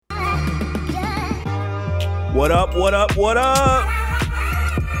What up, what up, what up?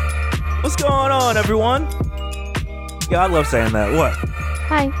 What's going on, everyone? Yeah, I love saying that. What?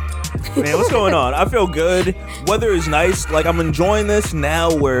 Hi. Man, what's going on? I feel good. Weather is nice. Like, I'm enjoying this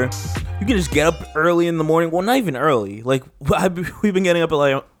now where you can just get up early in the morning. Well, not even early. Like, we've been getting up at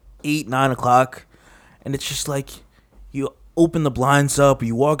like 8, 9 o'clock. And it's just like, you open the blinds up,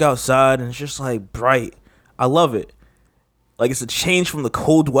 you walk outside, and it's just like bright. I love it. Like, it's a change from the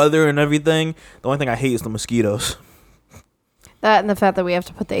cold weather and everything. The only thing I hate is the mosquitoes. That and the fact that we have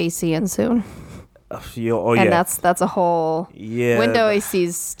to put the AC in soon. And that's a whole... Yeah. Window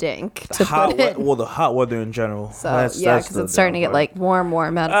ACs stink to put in. Well, the hot weather in general. So, because it's starting to get, like, warm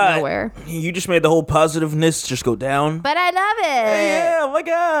out of nowhere. You just made the whole positiveness just go down. But I love it. Yeah, oh my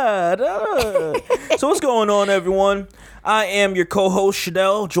God. So what's going on, everyone? I am your co-host,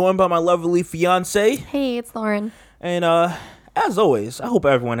 Chanel, joined by my lovely fiance. Hey, it's Lauren. And as always, I hope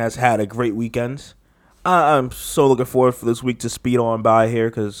everyone has had a great weekend. I'm so looking forward for this week to speed on by here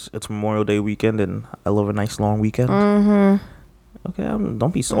because it's Memorial Day weekend and I love a nice long weekend. Mm-hmm. Okay,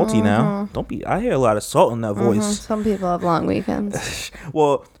 don't be salty now. Don't be. I hear a lot of salt in that voice. Some people have long weekends.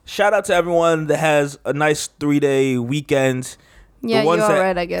 Well, shout out to everyone that has a nice 3-day weekend. Yeah, you're all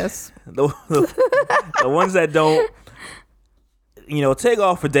right, I guess. The ones that don't, take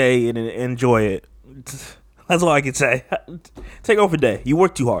off a day and enjoy it. That's all I can say. Take off a day. You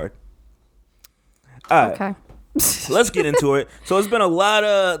work too hard. All right. Okay. Let's get into it. So it's been a lot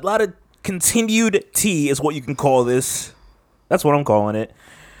of continued tea is what you can call this. That's what I'm calling it.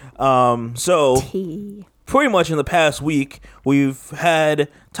 So tea. Pretty much in the past week, we've had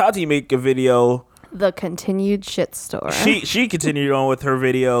Tati make a video. The continued shit store. She continued on with her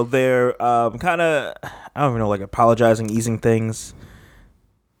video there, kind of, I don't even know, like apologizing, easing things.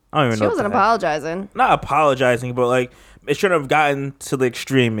 I don't even know. She wasn't apologizing. Not apologizing, but like it shouldn't have gotten to the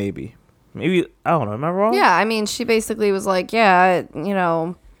extreme. Maybe I don't know. Am I wrong? Yeah, I mean, she basically was like, "Yeah,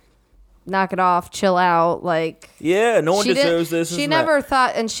 knock it off, chill out." Like, yeah, no one deserves this. She never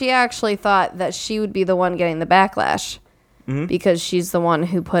thought, and she actually thought that she would be the one getting the backlash because she's the one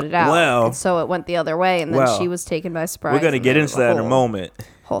who put it out. Well, and so it went the other way, and then she was taken by surprise. We're gonna get into that in a moment.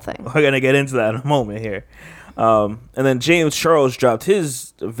 Whole thing. We're gonna get into that in a moment here. And then James Charles dropped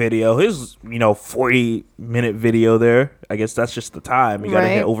his video, his 40-minute video there. I guess that's just the time. You gotta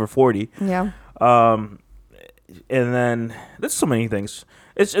hit over 40. Yeah. And then there's so many things.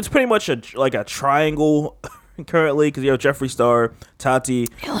 It's pretty much a triangle currently because you have Jeffree Star, Tati,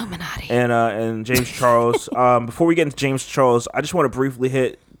 Illuminati, and James Charles. Before we get into James Charles, I just want to briefly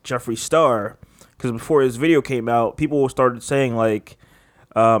hit Jeffree Star because before his video came out, people started saying like.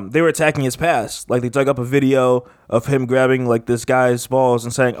 They were attacking his past. Like, they dug up a video of him grabbing, like, this guy's balls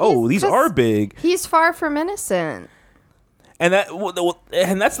and saying, these are big. He's far from innocent. And that's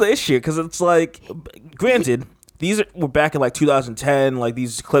the issue, because it's like, granted, were back in, like, 2010, like,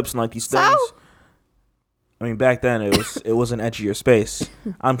 these clips and, like, these things. So? I mean, back then, it was an edgier space.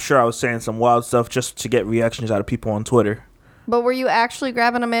 I'm sure I was saying some wild stuff just to get reactions out of people on Twitter. But were you actually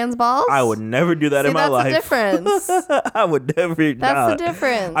grabbing a man's balls? I would never do that in my life. That's the difference. I would never. That's the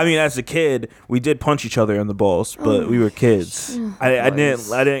difference. I mean, as a kid, we did punch each other in the balls, but we were kids. I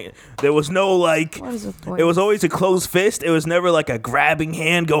didn't. There was no like. What is it was always a closed fist. It was never like a grabbing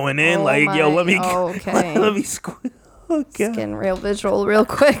hand going in. Let me. Okay. Let me squeeze. Oh, getting real visual, real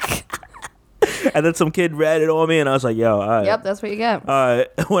quick. And then some kid ratted on me, and I was like, "Yo, all right. Yep, that's what you get. All right,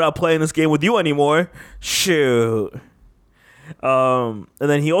 we're not playing this game with you anymore. Shoot." And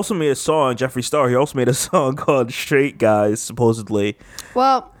then he also made a song, Jeffree Star. He also made a song called "Straight Guys," supposedly.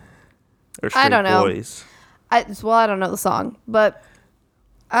 Well, or Straight I don't know. Boys. I don't know the song, but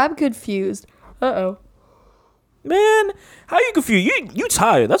I'm confused. Man, how you confused? You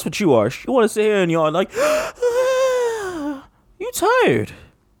tired? That's what you are. You want to sit here and yawn like, you tired?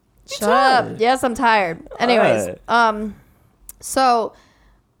 Shut up. Yes, I'm tired. Anyways, so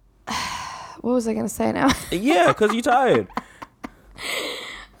what was I gonna say now? Yeah, because you tired.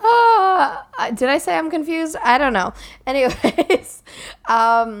 Did I say I'm confused? I don't know. Anyways,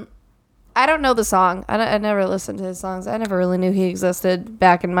 I don't know the song. I never listened to his songs. I never really knew he existed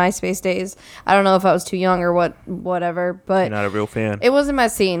back in MySpace days. I don't know if I was too young or whatever, but you're not a real fan. It wasn't my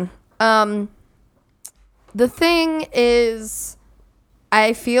scene. The thing is,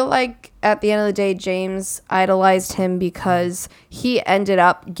 I feel like at the end of the day, James idolized him because he ended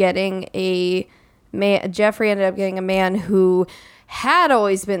up getting Jeffree ended up getting a man who had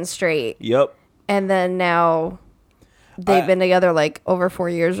always been straight. Yep. And then now they've been together like over 4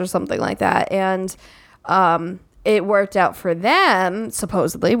 years or something like that. And it worked out for them,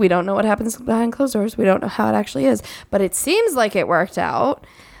 supposedly. We don't know what happens behind closed doors. We don't know how it actually is. But it seems like it worked out.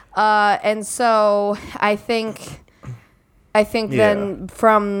 And so I think then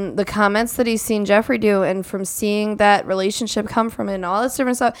from the comments that he's seen Jeffree do and from seeing that relationship come from it and all this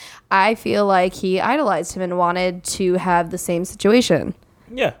different stuff, I feel like he idolized him and wanted to have the same situation.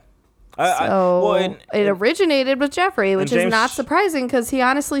 Yeah. It originated with Jeffree, which is not surprising because he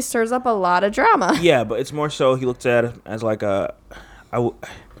honestly stirs up a lot of drama. Yeah, but it's more so he looked at it as like I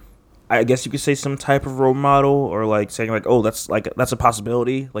guess you could say some type of role model, or like saying like, oh, that's a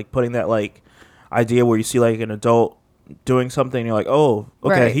possibility, like putting that like idea where you see like an adult doing something and you're like, oh,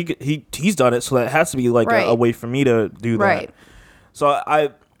 okay, right. he's done it, so that has to be like a way for me to do that. Right. So I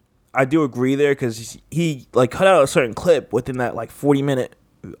do agree there, because he like cut out a certain clip within that like 40-minute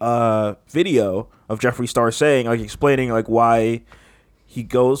video of Jeffree Star saying, like, explaining like why he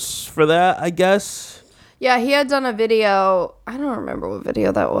goes for that, I guess. Yeah, he had done a video. I don't remember what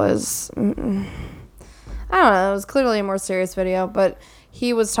video that was. I don't know. It was clearly a more serious video, but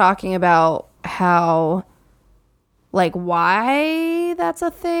he was talking about how, like, why that's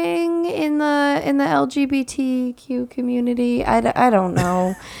a thing in the LGBTQ community. I don't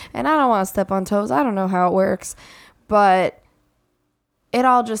know, and I don't want to step on toes. I don't know how it works, but it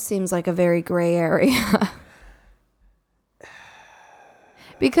all just seems like a very gray area.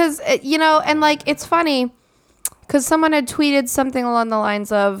 Because, and like, it's funny because someone had tweeted something along the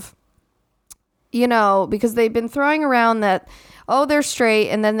lines of, because they've been throwing around that, oh, they're straight,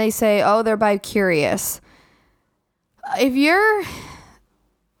 and then they say, oh, they're bi-curious. If you're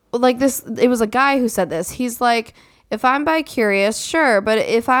like this, it was a guy who said this. He's like, if I'm bi-curious, sure, but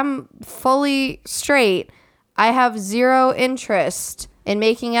if I'm fully straight, I have zero interest in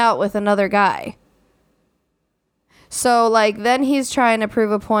making out with another guy. So, like, then he's trying to prove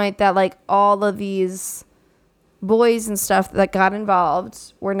a point that, like, all of these boys and stuff that got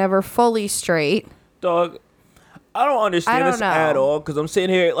involved were never fully straight. Dog, I don't understand this at all, because I'm sitting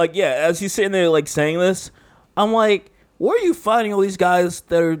here, like, yeah, as he's sitting there, like, saying this, I'm like, where are you finding all these guys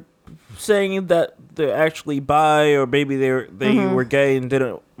that are saying that they're actually bi, or maybe they were gay and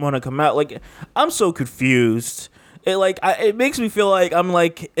didn't want to come out? Like, I'm so confused. It makes me feel like I'm,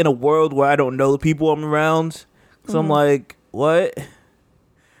 like, in a world where I don't know the people I'm around. So I'm like, what?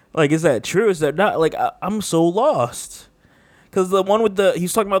 Like, is that true? Is that not? Like, I'm so lost. Because the one with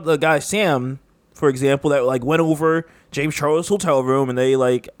he's talking about the guy, Sam, for example, that, like, went over James Charles' hotel room and they,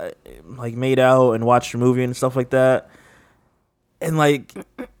 like made out and watched a movie and stuff like that. And, like,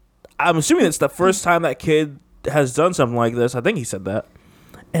 I'm assuming it's the first time that kid has done something like this. I think he said that.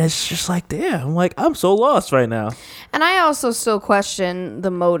 And it's just like, damn, I'm so lost right now. And I also still question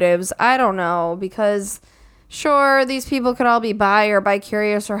the motives. I don't know, because sure, these people could all be bi or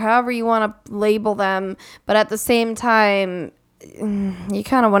bi-curious or however you want to label them, but at the same time, you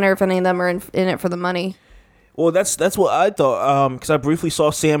kind of wonder if any of them are in it for the money. Well, that's what I thought, because I briefly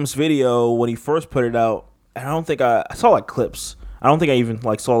saw Sam's video when he first put it out, and I don't think I saw, like, clips. I don't think I even,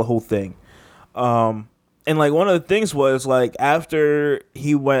 like, saw the whole thing. And, like, one of the things was, like, after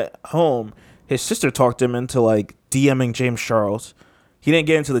he went home, his sister talked him into, like, DMing James Charles. He didn't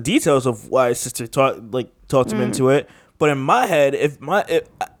get into the details of why his sister talked him into it. But in my head, if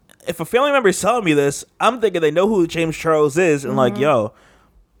a family member is telling me this, I'm thinking they know who James Charles is, and like, yo,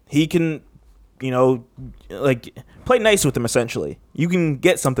 he can, like, play nice with him. Essentially, you can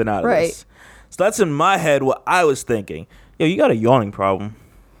get something out of this. So that's in my head what I was thinking. Yo, you got a yawning problem.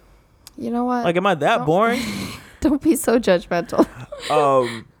 You know what? Like, am I that boring? Don't be so judgmental.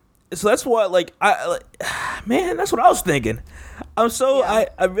 So that's what, like, man, that's what I was thinking. I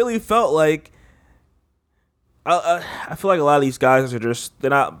really felt like I feel like a lot of these guys are just,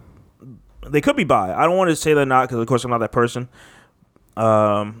 they could be bi. I don't want to say they're not, because of course I'm not that person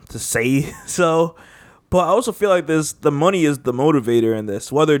to say so, but I also feel like the money is the motivator in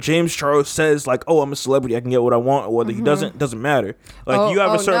this. Whether James Charles says, like, oh, I'm a celebrity, I can get what I want, or whether he doesn't matter. Like, you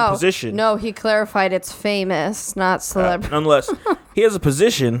have a certain position. No, he clarified it's famous, not celebrity. Nonetheless, he has a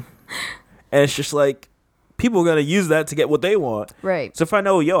position, and it's just like, people are going to use that to get what they want. Right. So if I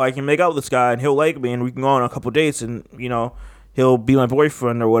know, I can make out with this guy and he'll like me and we can go on a couple dates and, he'll be my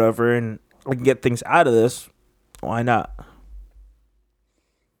boyfriend or whatever and I can get things out of this, why not?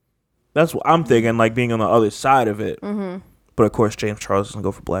 That's what I'm thinking, like, being on the other side of it. Mm-hmm. But, of course, James Charles doesn't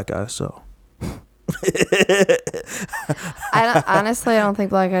go for black guys, so. Honestly, I don't think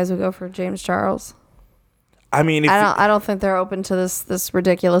black guys would go for James Charles. I mean, I don't think they're open to this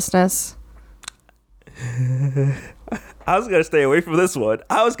ridiculousness. I was gonna stay away from this one.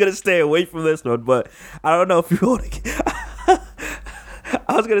 but I don't know if you want to.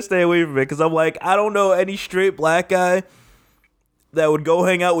 I was gonna stay away from it because I'm like, I don't know any straight black guy that would go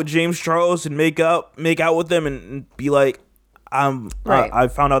hang out with James Charles and make out with them and be like, Right. I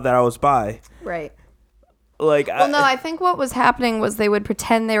found out that I was bi. Right. Like, Well, no, I think what was happening was they would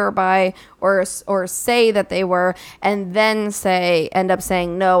pretend they were bi or say that they were, and then end up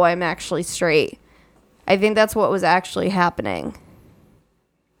saying, no, I'm actually straight. I think that's what was actually happening.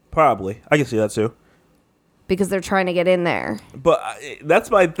 Probably. I can see that too. Because they're trying to get in there. But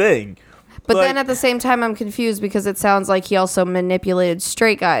that's my thing. But Like, then at the same time, I'm confused because it sounds like he also manipulated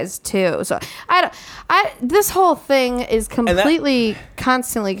straight guys too. So this whole thing is completely,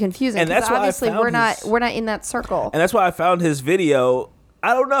 constantly confusing. And that's why I obviously found we're not in that circle. and that's why I found his video.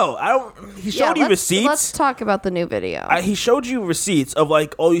 I don't know. He showed you receipts. Let's talk about the new video. He showed you receipts of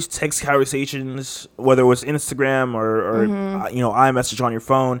like all these text conversations, whether it was Instagram or iMessage on your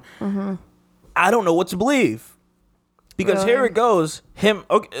phone. Mm-hmm. I don't know what to believe. Because here it goes,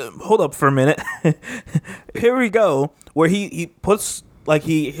 okay, hold up for a minute. Here we go, where he puts, like,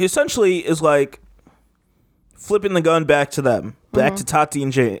 he essentially is, like, flipping the gun back to them, back to Tati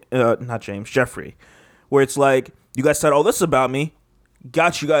and Jeffrey, where it's like, you guys said all this about me,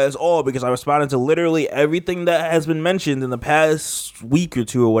 got you guys all, because I responded to literally everything that has been mentioned in the past week or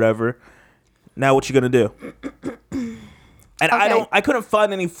two or whatever. Now what you gonna do? And Okay. I couldn't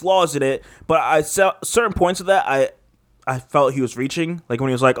find any flaws in it, but I saw certain points of that I felt he was reaching, like when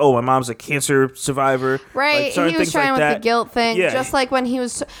he was like, "Oh, my mom's a cancer survivor." Right, like, certain he was things trying like with that. the guilt thing, Yeah. just like when he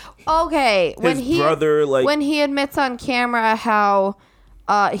was His brother, like, when he admits on camera how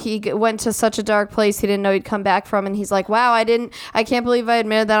went to such a dark place he didn't know he'd come back from, and he's like, "Wow, I can't believe I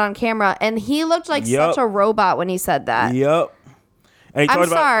admitted that on camera," and he looked like Yup. such a robot when he said that. Yep. And he I'm talked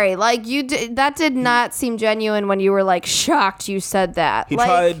about sorry, like that did not seem genuine when you were like shocked you said that. he like,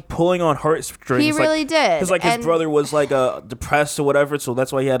 tried pulling on heartstrings. He really did. Because like his And- brother was like depressed or whatever, so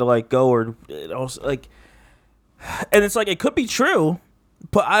that's why he had to like go or like. And it's like it could be true,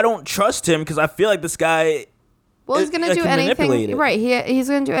 but I don't trust him because I feel like this guy. Well, he's gonna do can manipulate anything, it. right? He's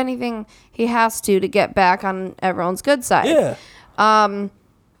gonna do anything he has to get back on everyone's good side. Yeah.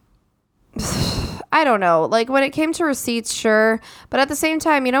 I don't know. Like when it came to receipts, sure, but at the same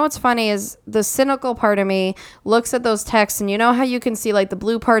time, you know what's funny is the cynical part of me looks at those texts, and you know how you can see like the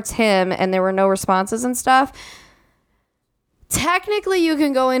blue part's him, and there were no responses and stuff. Technically, you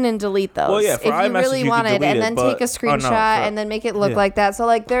can go in and delete those Well, yeah, for if you iMessage, really you can wanted, delete and it, then but- take a oh, no, screenshot for- and then make it look yeah. like that. So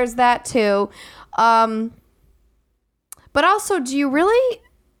like, there's that too. But also, do you really,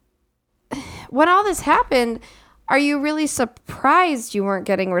 when all this happened, are you really surprised you weren't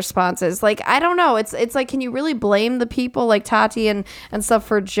getting responses? Like, I don't know. It's like, can you really blame the people like Tati and stuff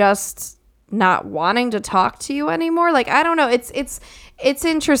for just not wanting to talk to you anymore? Like, I don't know. It's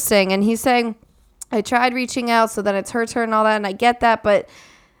interesting. And he's saying, I tried reaching out, so then it's her turn and all that, and I get that, but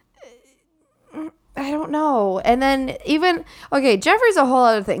I don't know. And then Jeffrey's a whole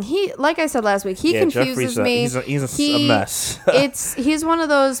other thing. He, like I said last week, he confuses me. He's a mess. He's one of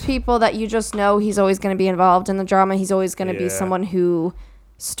those people that you just know he's always going to be involved in the drama. He's always going to be Yeah. someone who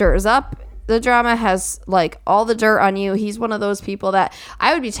stirs up the drama, has like all the dirt on you. He's one of those people that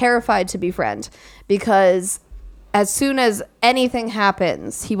I would be terrified to befriend because as soon as anything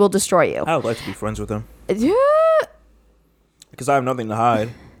happens, he will destroy you. I would like to be friends with him Yeah. because I have nothing to hide.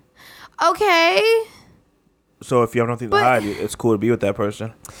 Okay. So if you have nothing to But- hide, it's cool to be with that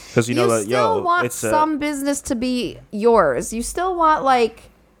person because you know that still want it's some business to be yours. You still want like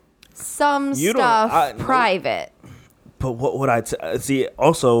some You don't- stuff no. private. But what would I see?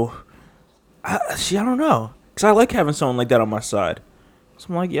 Also, I don't know because I like having someone like that on my side. So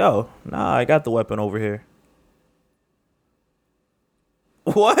I'm like, yo, nah, I got the weapon over here.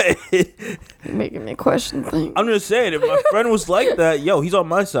 What? You're making me question things. I'm just saying, if my friend was like that, yo, he's on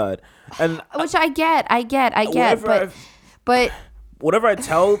my side. And Which I get, whatever but whatever I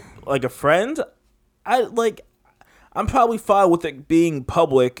tell like a friend, I'm probably fine with it being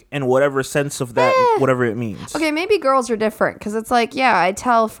public in whatever sense of that, whatever it means. okay, maybe girls are different because it's like, yeah, I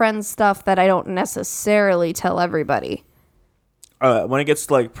tell friends stuff that I don't necessarily tell everybody. When it gets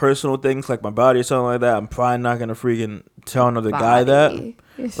to like personal things like my body or something like that, I'm probably not gonna freaking tell another guy that. Body.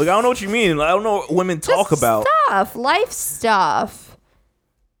 Like I don't know what you mean. Like, I don't know what women talk Just about. stuff, life stuff,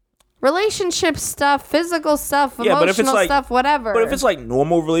 relationship stuff, physical stuff, Yeah, but if it's emotional like- stuff, whatever. But if it's like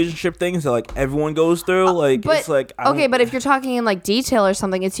normal relationship things that like everyone goes through, like but, it's like I okay, don't- but if you're talking in like detail or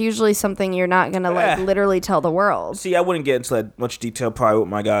something, it's usually something you're not gonna like Eh. literally tell the world. see, I wouldn't get into that much detail probably with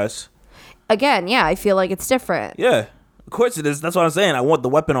my guys. Again, yeah, I feel like it's different. Yeah, of course it is. That's what I'm saying. I want the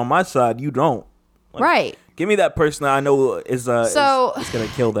weapon on my side. You don't. Right. Give me that person that I know is So- is gonna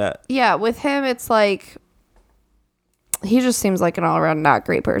kill that. Yeah, with him, it's like he just seems like an all around not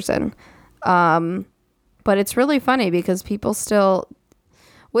great person. But it's really funny because people still,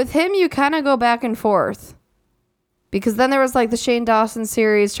 with him, you kind of go back and forth. Because then there was like the Shane Dawson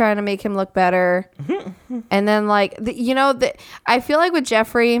series trying to make him look better. And then like, I feel like with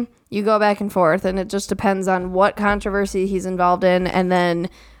Jeffree, you go back and forth and it just depends on what controversy he's involved in and then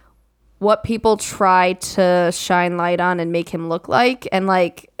what people try to shine light on and make him look like. And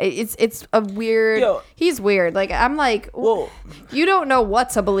like, it's a weird, he's weird. Like, I'm like, well, you don't know what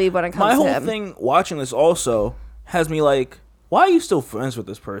to believe when it comes to him. My whole thing watching this also has me like, why are you still friends with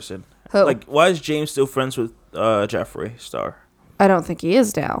this person? Who? Like, why is James still friends with Jeffree Star? I don't think he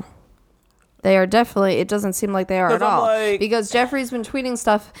is now. They are definitely. It doesn't seem like they are at all. Like, because Jeffree's been tweeting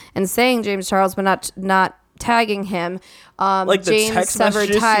stuff and saying James Charles, but not tagging him. Like James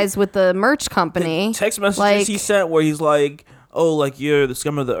severed ties with the merch company. The text messages he sent where he's like, "Oh, like you're the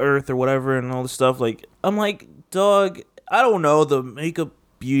scum of the earth" or whatever, and all this stuff. Like, I'm like, dog. I don't know. The makeup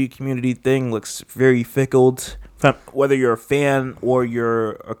beauty community thing looks very fickle. Whether you're a fan or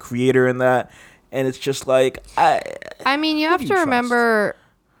you're a creator in that, and it's just like I mean, you have to remember,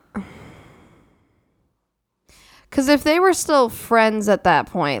 because if they were still friends at that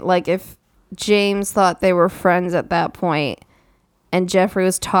point, like if James thought they were friends at that point, and Jeffree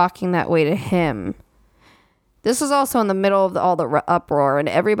was talking that way to him, this was also in the middle of all the uproar, and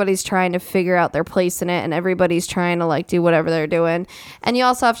everybody's trying to figure out their place in it, and everybody's trying to like do whatever they're doing, and you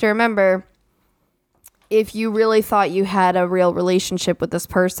also have to remember, if you really thought you had a real relationship with this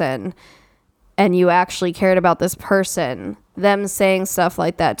person and you actually cared about this person, them saying stuff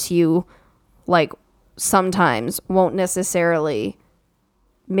like that to you, like, sometimes won't necessarily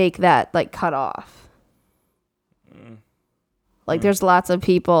make that, like, cut off. Like, there's lots of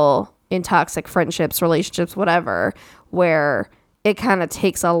people in toxic friendships, relationships, whatever, where it kind of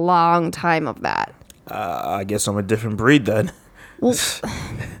takes a long time of that. I guess I'm a different breed then. Well,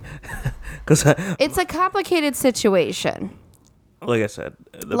 it's a complicated situation. Like I said,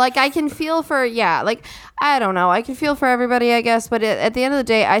 like I can feel for like I don't know, I can feel for everybody, I guess, but at the end of the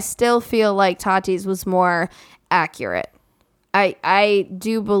day, I still feel like Tati's was more accurate. I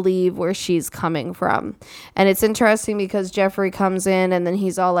do believe where she's coming from, and it's interesting because Jeffree comes in and then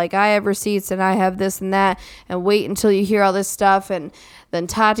he's all like, I have receipts and I have this and that, and wait until you hear all this stuff, and then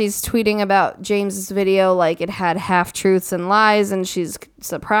Tati's tweeting about James's video like it had half truths and lies, and she's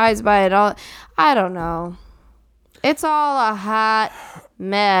surprised by it all. I don't know. It's all a hot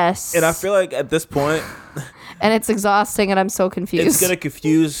mess. And I feel like at this point... and it's exhausting, and I'm so confused. It's going to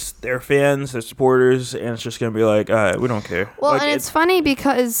confuse their fans, their supporters, and it's just going to be like, all right, we don't care. Well, like, and it's funny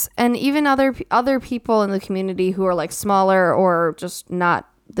because... And even other people in the community who are, like, smaller or just not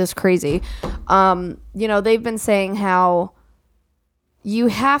this crazy, they've been saying how you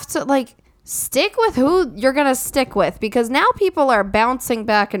have to, like... stick with who you're gonna stick with, because now people are bouncing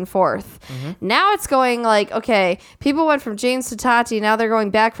back and forth. Now it's going like, okay, people went from James to Tati, now they're going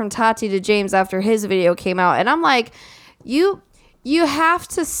back from Tati to James after his video came out, and I'm like, you have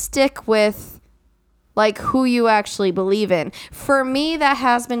to stick with like who you actually believe in. For me, that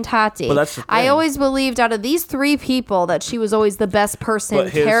has been Tati. Well, that's the thing. I always believed out of these three people that she was always the best person,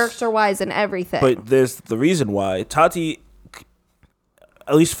 character wise and everything. But there's the reason why Tati,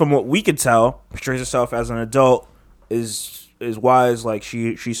 at least from what we could tell, portrays herself as an adult, is wise, like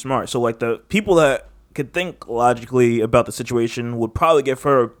she's smart. So like the people that could think logically about the situation would probably give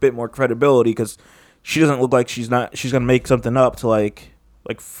her a bit more credibility, because she doesn't look like she's gonna make something up to like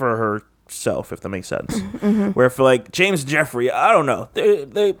for herself, if that makes sense. Where for like James and Jeffree, I don't know,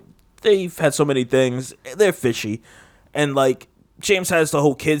 they've had so many things, they're fishy, and like James has the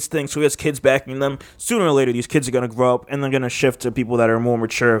whole kids thing, so he has kids backing them. Sooner or later, these kids are going to grow up, and they're going to shift to people that are more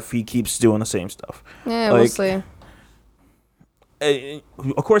mature if he keeps doing the same stuff. Yeah, we'll see.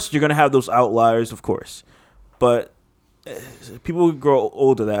 Of course, you're going to have those outliers, of course. But people grow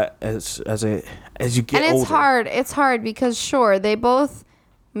older that as you get older. And it's hard. It's hard because, sure, they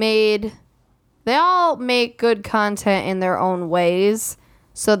all make good content in their own ways,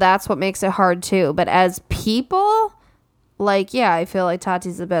 so that's what makes it hard, too. But as people... like, yeah, I feel like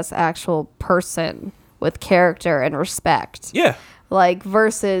Tati's the best actual person with character and respect. Yeah. Like,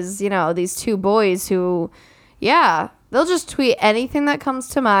 versus, these two boys who, yeah, they'll just tweet anything that comes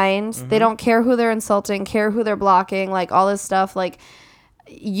to mind. They don't care who they're insulting, care who they're blocking, like, all this stuff. Like,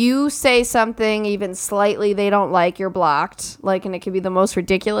 you say something even slightly they don't like, you're blocked. Like, and it could be the most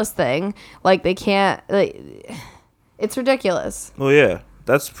ridiculous thing. Like, they can't, like, it's ridiculous. Well, yeah.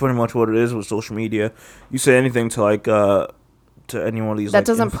 That's pretty much what it is with social media. You say anything to like to any one of these that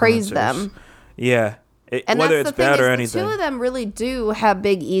doesn't praise them. Yeah, and whether that's it's the thing bad or is anything. The two of them really do have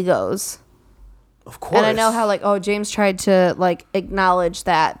big egos. Of course. And I know how like James tried to like acknowledge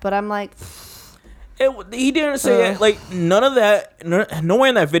that, but I'm like, he didn't say it. Like none of that. Nowhere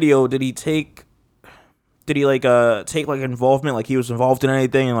in that video did did he like take like involvement, like he was involved in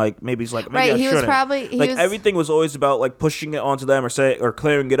anything, and like maybe he's like maybe right, I he was shouldn't. probably Everything was always about like pushing it onto them or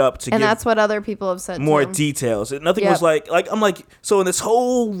clearing it up to and give that's what other people have said more too. details. Nothing Yep. was like I'm like, so in this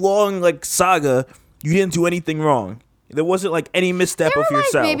whole long like saga, you didn't do anything wrong. There wasn't like any misstep There of were like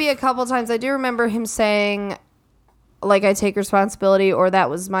yourself. maybe a couple times I do remember him saying like I take responsibility or that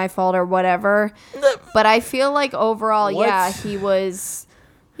was my fault or whatever. But I feel like overall, What? yeah, he was,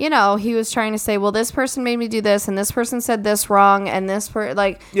 you know, he was trying to say, well, this person made me do this and this person said this wrong and this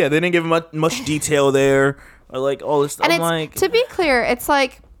like Yeah, they didn't give much detail there, or like all this stuff. and I'm it's like, to be clear, it's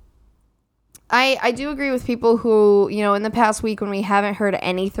like I do agree with people who, you know, in the past week when we haven't heard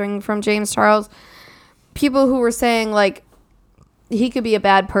anything from James Charles, people who were saying like he could be a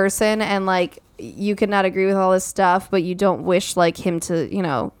bad person and like you could not agree with all this stuff, but you don't wish like him to, you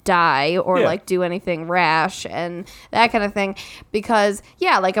know, die or Yeah. like do anything rash and that kind of thing. Because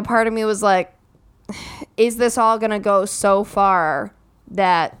yeah, like a part of me was like, is this all gonna go so far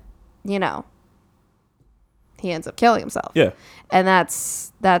that, you know, he ends up killing himself? yeah, And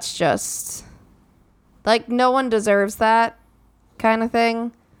that's just like no one deserves that kind of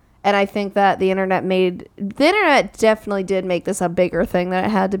thing. And I think that the internet definitely did make this a bigger thing than it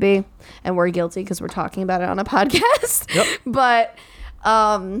had to be. And we're guilty because we're talking about it on a podcast. Yep. But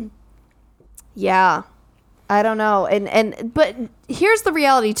yeah, I don't know. But here's the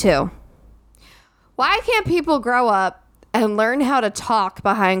reality too. Why can't people grow up and learn how to talk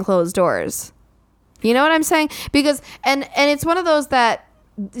behind closed doors? You know what I'm saying? Because and it's one of those that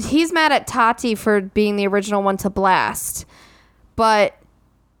he's mad at Tati for being the original one to blast. But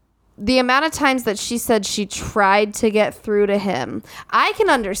the amount of times that she said she tried to get through to him, I can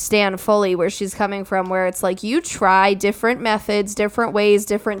understand fully where she's coming from, where it's like you try different methods, different ways,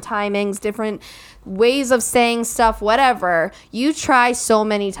 different timings, different ways of saying stuff, whatever. You try so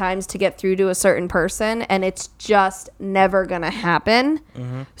many times to get through to a certain person and it's just never going to happen.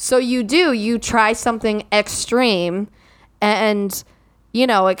 Mm-hmm. So you try something extreme and, you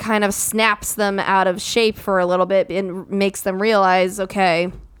know, it kind of snaps them out of shape for a little bit and makes them realize,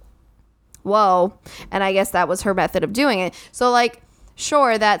 okay, whoa. And I guess that was her method of doing it. So like,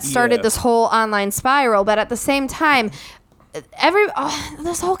 sure, that started this whole online spiral, but at the same time,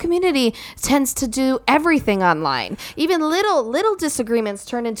 this whole community tends to do everything online. Even little disagreements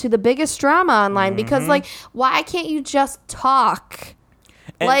turn into the biggest drama online because like, why can't you just talk?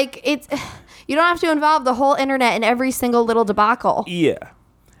 And like you don't have to involve the whole internet in every single little debacle. yeah.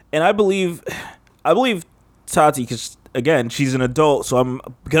 And I believe Tati, because again, she's an adult, so I'm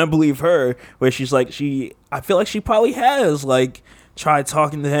gonna believe her. Where she's like, I feel like she probably has like tried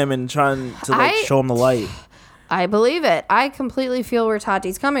talking to him and trying to like show him the light. I believe it. I completely feel where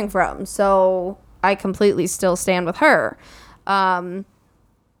Tati's coming from, so I completely still stand with her.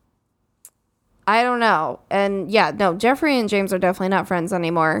 I don't know, and yeah, no, Jeffree and James are definitely not friends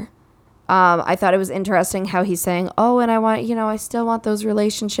anymore. I thought it was interesting how he's saying, "Oh, and I still want those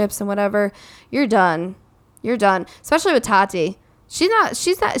relationships and whatever." You're done. You're done. Especially with Tati.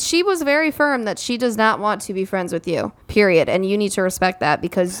 She was very firm that she does not want to be friends with you, period. And you need to respect that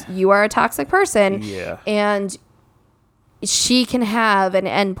because you are a toxic person. Yeah. And she can have an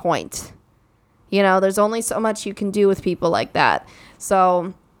end point. You know, there's only so much you can do with people like that.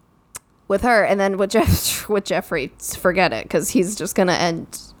 So with her, and then with Jeffree, forget it, because he's just going to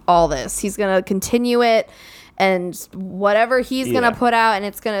end all this. He's going to continue it, and whatever he's going to put out, and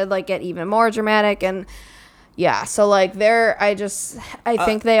it's going to like get even more dramatic. And yeah, so like I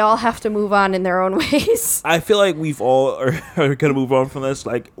think they all have to move on in their own ways. I feel like we've all are gonna move on from this.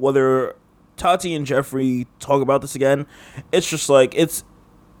 Like whether Tati and Jeffree talk about this again, it's just like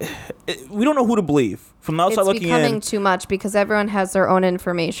we don't know who to believe from the outside looking in. It's becoming too much because everyone has their own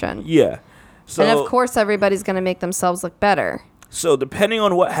information. Yeah. So, and of course, everybody's going to make themselves look better. So depending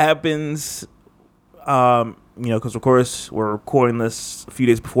on what happens, because of course we're recording this a few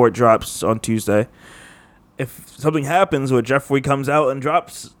days before it drops on Tuesday. If something happens where Jeffree comes out and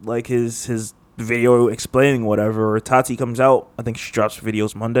drops like his video explaining whatever, or Tati comes out, I think she drops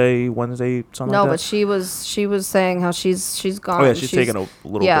videos Monday, Wednesday, something like that. No, but she was saying how she's gone. Oh yeah, she's taking a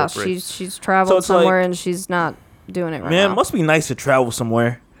little bit break. she's traveled So somewhere like, and she's not doing it right man, now. it must be nice to travel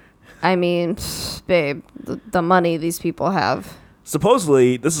somewhere. I mean, babe, the money these people have.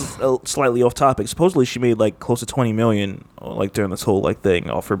 Supposedly, this is slightly off topic. Supposedly, she made like close to $20 million like during this whole like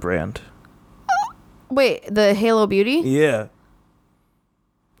thing off her brand. Wait, the Halo Beauty? Yeah.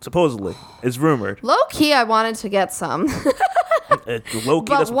 Supposedly, it's rumored. Low key, I wanted to get some. Low key, But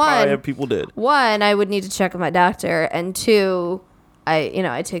that's what probably people did. One, I would need to check with my doctor, and two,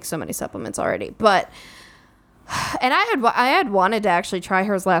 I take so many supplements already. But and I had wanted to actually try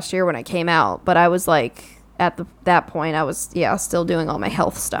hers last year when it came out, but I was like, at that point I was still doing all my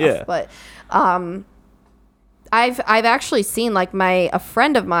health stuff. Yeah. But I've actually seen like a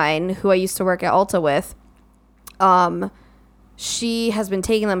friend of mine who I used to work at Ulta with. She has been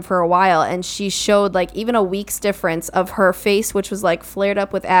taking them for a while, and she showed like even a week's difference of her face, which was like flared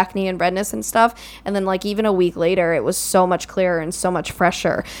up with acne and redness and stuff, and then like even a week later it was so much clearer and so much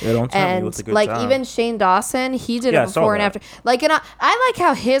fresher. Yeah, don't tell me and it was a good like time. even Shane Dawson, he did Yeah, it I saw before and that. after. Like, and I like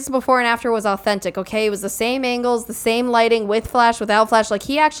how his before and after was authentic. Okay, it was the same angles, the same lighting, with flash, without flash. Like,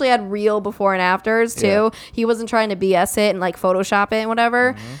 he actually had real before and afters too. Yeah. He wasn't trying to BS it and like Photoshop it and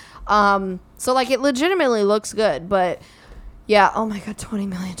whatever. So like it legitimately looks good, but yeah, oh my god, $20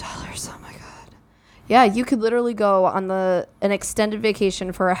 million. Oh my god. Yeah, you could literally go on an extended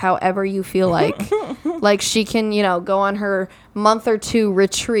vacation for however you feel like. Like, she can, go on her month or two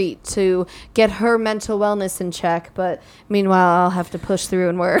retreat to get her mental wellness in check, but meanwhile I'll have to push through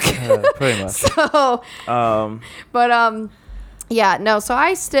and work. Pretty much. So yeah, no, so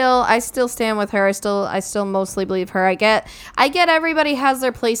I still stand with her. I still mostly believe her. I get everybody has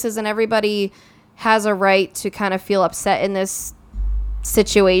their places, and everybody has a right to kind of feel upset in this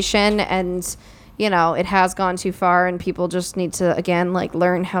situation, and it has gone too far, and people just need to again like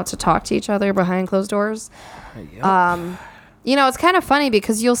learn how to talk to each other behind closed doors. Yep. It's kind of funny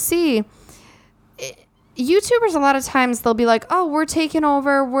because you'll see YouTubers a lot of times they'll be like, oh, we're taking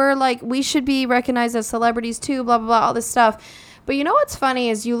over, we're like, we should be recognized as celebrities too, blah blah blah, all this stuff. But you know what's funny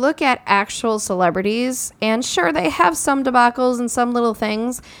is you look at actual celebrities, and sure, they have some debacles and some little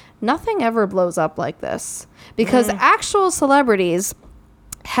things. Nothing ever blows up like this because actual celebrities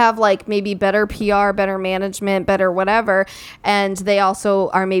have like maybe better PR, better management, better whatever, and they also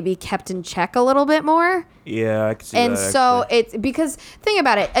are maybe kept in check a little bit more. Yeah, I can see And that. so actually. it's because think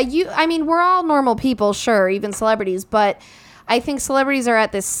about it. We're all normal people, sure, even celebrities, but I think celebrities are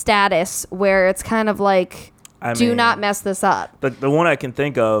at this status where it's kind of like, do not mess this up. The one I can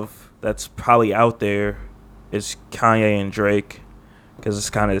think of that's probably out there is Kanye and Drake, because it's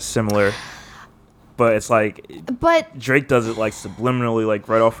kind of similar. But it's like, But Drake does it like subliminally, like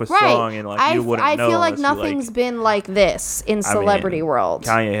right off a song, and like you wouldn't know. I feel like unless you, nothing's been like this in celebrity world.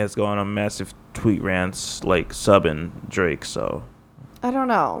 Kanye has gone on massive tweet rants, like subbing Drake. So I don't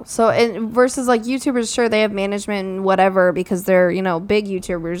know. So versus like YouTubers, sure, they have management and whatever because they're big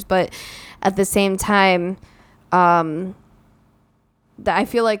YouTubers, but at the same time, I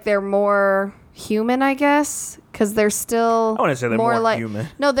feel like they're more human, I guess, because they're still. I wouldn't say they're more like human.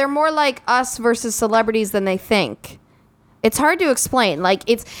 No, they're more like us versus celebrities than they think. It's hard to explain. Like,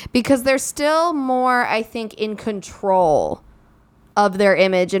 it's because they're still more, I think, in control of their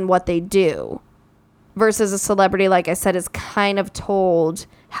image and what they do, versus a celebrity, like I said, is kind of told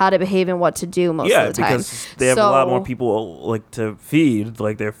how to behave and what to do most of the time. Yeah, because they have a lot more people like to feed,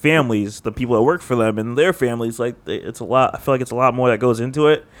 like their families, the people that work for them, and their families. Like it's a lot. I feel like it's a lot more that goes into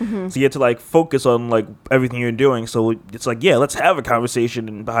it. Mm-hmm. So you have to like focus on like everything you're doing. So it's like, yeah, let's have a conversation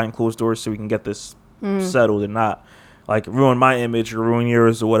and behind closed doors so we can get this settled and not like ruin my image or ruin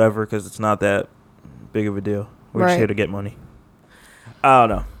yours or whatever, because it's not that big of a deal. We're just Right. here to get money. I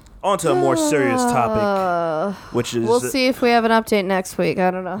don't know. On to a more serious topic, which is... We'll see if we have an update next week. I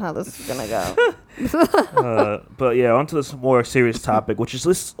don't know how this is going to go. But yeah, on to this more serious topic, which is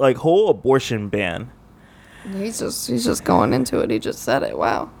this like whole abortion ban. He's just going into it. He just said it.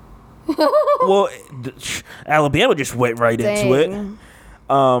 Wow. Well, Alabama just went right into it. Dang.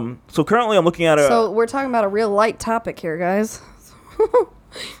 So currently I'm looking at a... So we're talking about a real light topic here, guys.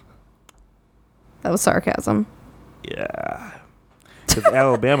 That was sarcasm. Yeah. Because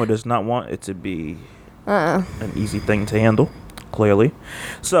Alabama does not want it to be an easy thing to handle, clearly.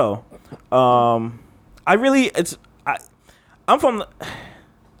 So, I'm from...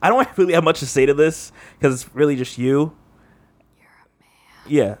 I don't really have much to say to this, because it's really just you. You're a man.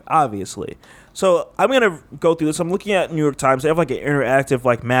 Yeah, obviously. So, I'm going to go through this. I'm looking at New York Times. They have, like, an interactive,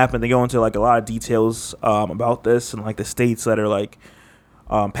 like, map, and they go into, like, a lot of details about this and, like, the states that are, like,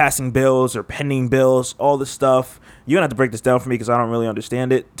 passing bills or pending bills, all this stuff. You're going to have to break this down for me because I don't really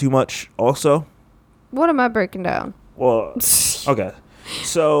understand it too much also. What am I breaking down? Well, okay.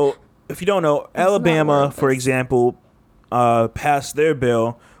 So, if you don't know, Alabama, for example, passed their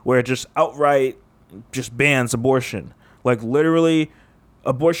bill where it just outright just bans abortion. Like, literally,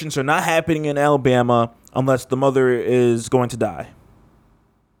 abortions are not happening in Alabama unless the mother is going to die.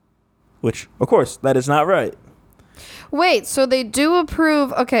 Which, of course, that is not right. Wait, so they do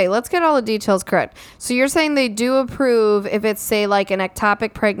approve. Okay, let's get all the details correct. So you're saying they do approve if it's, say, like an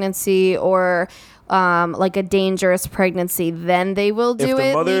ectopic pregnancy or like a dangerous pregnancy, then they will do it legally?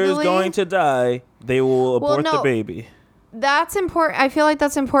 If the mother is going to die, they will abort the baby. That's important. I feel like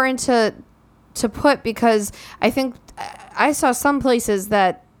that's important to to put because I think I saw some places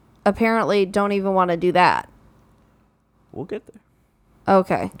that apparently don't even want to do that. We'll get there.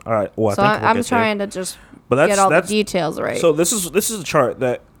 Okay. All right. Well, So I think we'll I'm get trying there. to just But get all the details right. So this is a chart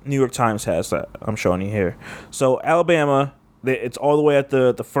that New York Times has that I'm showing you here. So Alabama, it's all the way at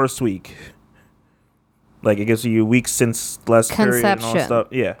the first week. Like it gives you weeks since last period and all that stuff.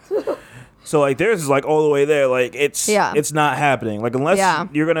 Yeah. So like theirs is like all the way there. Like it's not happening. Like unless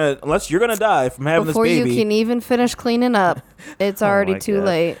you're gonna die from having before this baby. You can even finish cleaning up, it's already too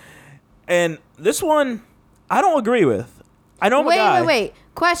late. And this one, I don't agree with. I know I'm a guy. Wait.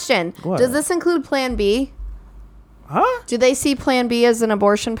 Question: What? Does this include Plan B? Huh? Do they see Plan B as an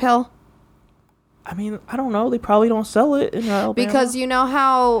abortion pill? I mean, I don't know. They probably don't sell it in Alabama. Because you know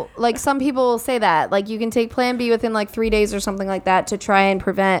how, like, some people say that, like, you can take Plan B within, like, 3 days or something like that to try and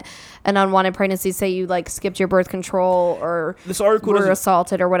prevent an unwanted pregnancy. Say you, like, skipped your birth control or were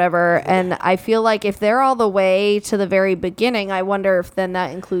assaulted or whatever. And I feel like if they're all the way to the very beginning, I wonder if then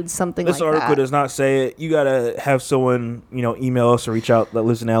that includes something like that. This article does not say it. You got to have someone, email us or reach out that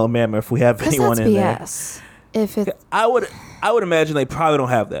lives in Alabama if we have anyone in BS. there. If it, I would imagine they probably don't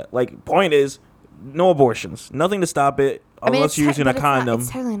have that. Like, point is, no abortions. Nothing to stop it unless you're using a condom. It's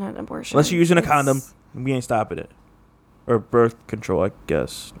totally not an abortion. Unless you're using a condom, we ain't stopping it. Or birth control, I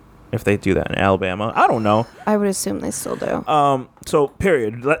guess, if they do that in Alabama. I don't know. I would assume they still do. So,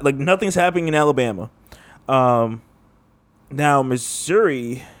 period. Like, nothing's happening in Alabama. Now,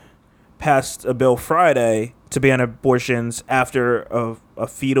 Missouri passed a bill Friday to ban abortions after a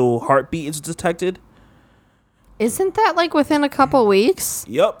fetal heartbeat is detected. Isn't that like within a couple weeks?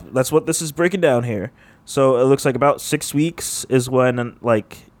 Yep, that's what this is breaking down here. So it looks like about 6 weeks is when,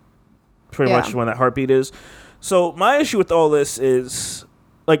 like, pretty much when that heartbeat is. So my issue with all this is,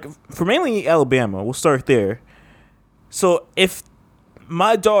 like, for mainly Alabama, we'll start there. So if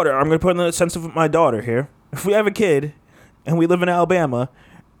my daughter, I'm going to put in the sense of my daughter here, if we have a kid and we live in Alabama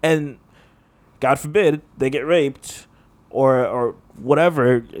and, God forbid, they get raped or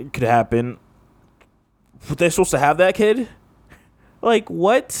whatever could happen, they're supposed to have that kid? Like,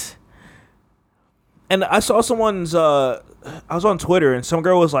 what? And I saw someone's, I was on Twitter, and some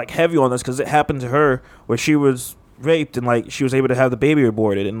girl was, like, heavy on this because it happened to her where she was raped and, like, she was able to have the baby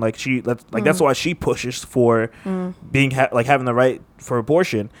aborted. And, like, that's why she pushes for being, having the right for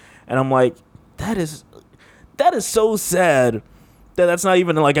abortion. And I'm like, that is so sad that that's not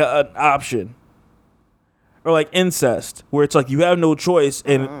even, like, an option. Or like incest, where it's like you have no choice,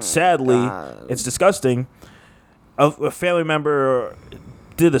 and sadly, it's disgusting. A family member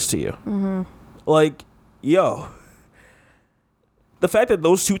did this to you. Mm-hmm. Like, yo, the fact that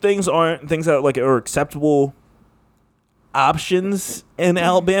those two things aren't things that like are acceptable options in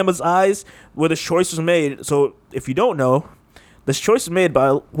Alabama's eyes, where this choice was made. So if you don't know, this choice was made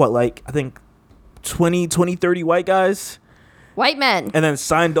by I think 20, 30 white guys. White men. And then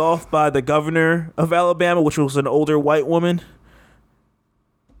signed off by the governor of Alabama, which was an older white woman.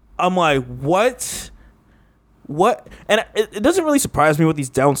 I'm like, what? What? And it doesn't really surprise me with these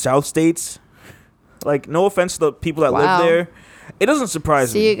down south states. Like, no offense to the people that live there. It doesn't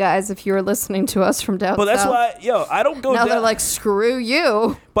surprise me. See you guys if you were listening to us from down south. But that's why, I don't go now down. They're like, screw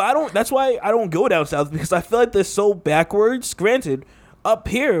you. But that's why I don't go down south, because I feel like they're so backwards. Granted, up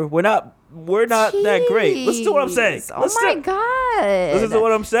here, we're not that great. Listen to what I'm saying. Oh my God. Listen to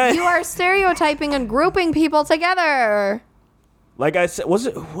what I'm saying. You are stereotyping and grouping people together. Like I said,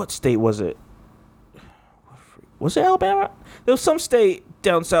 what state was it? Was it Alabama? There was some state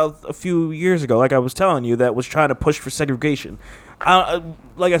down south a few years ago, like I was telling you, that was trying to push for segregation.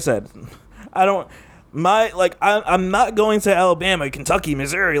 Like I said, I'm not going to Alabama, Kentucky,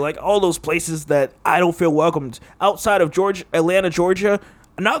 Missouri, like all those places that I don't feel welcomed. Outside of Atlanta, Georgia,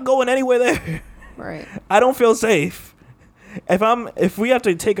 I'm not going anywhere there. Right. I don't feel safe. If we have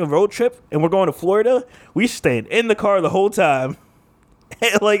to take a road trip and we're going to Florida, we staying in the car the whole time.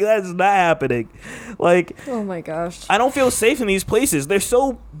 Like, that's not happening. Like, oh my gosh, I don't feel safe in these places. They're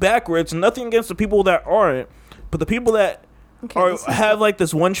so backwards. Nothing against the people that aren't, but the people that have like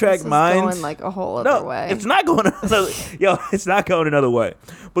this one-track mind. Going like a whole other way. It's not going another. It's not going another way.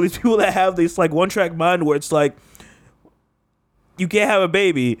 But these people that have this like one-track mind, where it's like, you can't have a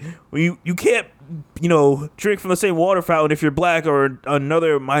baby. You can't, drink from the same water fountain if you're black or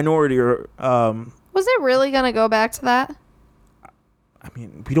another minority or. Was it really gonna go back to that? I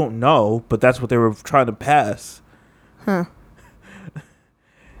mean, we don't know, but that's what they were trying to pass. Huh.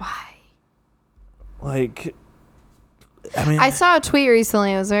 Why? Like, I mean, I saw a tweet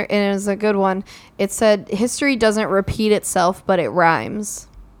recently, and it was a good one. It said, history doesn't repeat itself, but it rhymes.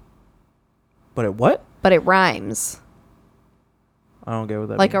 But it what? But it rhymes. I don't get what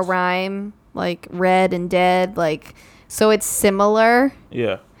that like means. A rhyme, like Red and Dead, like, so it's similar,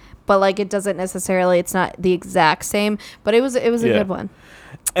 Yeah. but like it doesn't necessarily, it's not the exact same, but it was a Yeah. good one.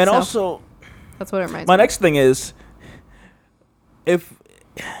 And So, also, that's what it reminds my me. next thing is, if,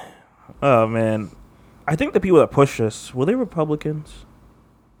 oh man, I think the people that push this, were they Republicans?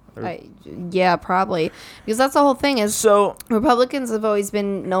 Yeah, probably, because that's the whole thing is So, Republicans have always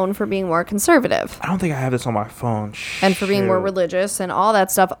been known for being more conservative I don't think I have this on my phone. and for being more Shoot. religious and all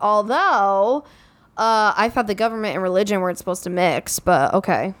that stuff. Although, I thought the government and religion weren't supposed to mix, but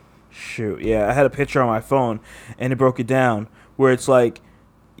okay. Shoot, yeah, I had a picture on my phone, and it broke it down, where it's like,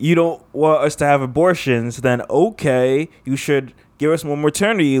 you don't want us to have abortions, then okay, you should give us more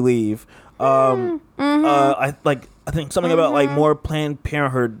maternity leave. I think something about like more Planned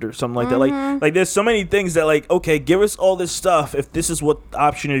Parenthood or something like that. Like there's so many things that like, okay, give us all this stuff if this is what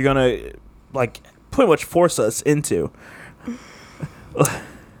option you're gonna like pretty much force us into.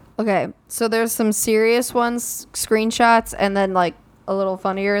 Okay, so there's some serious ones, screenshots, and then like a little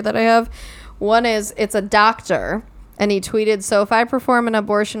funnier that I have. One is, it's a doctor, and he tweeted, "So if I perform an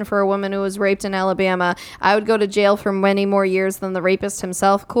abortion for a woman who was raped in Alabama, I would go to jail for many more years than the rapist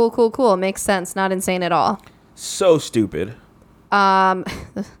himself. Cool, cool, cool. Makes sense. Not insane at all." So stupid.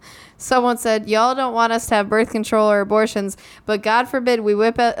 Someone said, "Y'all don't want us to have birth control or abortions, but God forbid we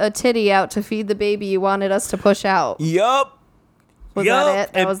whip a titty out to feed the baby you wanted us to push out." Yup. Was that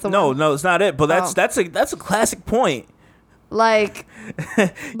it? That was the one? No, it's not it. But Oh. that's a classic point. Like,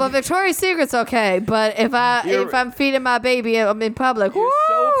 but Victoria's Secret's okay. But if I'm feeding my baby in public, You're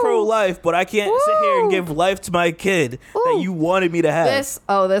so woo! pro-life, but I can't sit here and Woo! give life to my kid that Ooh. you wanted me to have.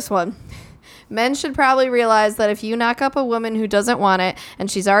 This one. Men should probably realize that if you knock up a woman who doesn't want it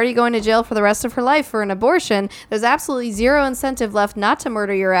and she's already going to jail for the rest of her life for an abortion, there's absolutely zero incentive left not to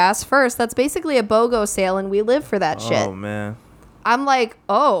murder your ass first. That's basically a BOGO sale, and we live for that shit. Oh man. I'm like,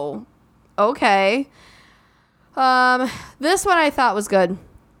 oh, okay. This one I thought was good.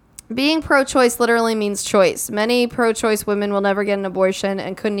 Being pro-choice literally means choice. Many pro-choice women will never get an abortion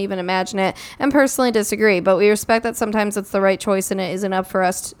and couldn't even imagine it, and personally disagree, but we respect that sometimes it's the right choice and it isn't up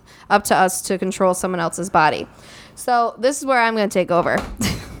to us to control someone else's body. So this is where I'm going to take over.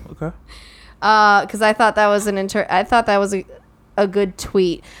 Okay. Because I thought that was a good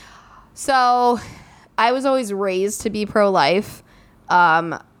tweet. So I was always raised to be pro-life.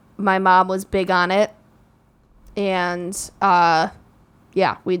 My mom was big on it, and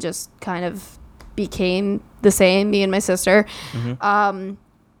yeah, we just kind of became the same, me and my sister.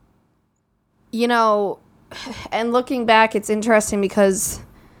 You know, and looking back, it's interesting because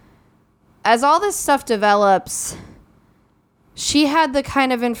as all this stuff develops, she had the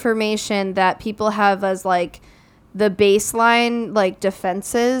kind of information that people have as like the baseline like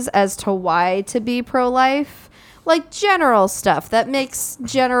defenses as to why to be pro-life, like general stuff that makes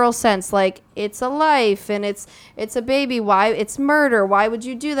general sense, like it's a life and it's a baby, why it's murder, why would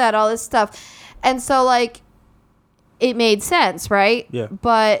you do that, all this stuff. And so like it made sense, right? Yeah.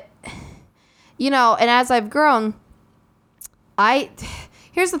 But you know, and as I've grown,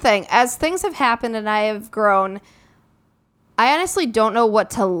 here's the thing, as things have happened and I have grown, I honestly don't know what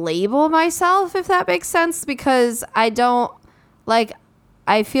to label myself, if that makes sense, because I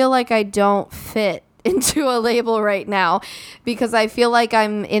feel like I don't fit into a label right now because I feel like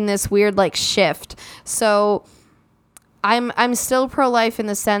I'm in this weird like shift. So I'm still pro-life in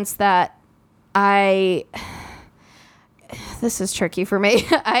the sense that this is tricky for me.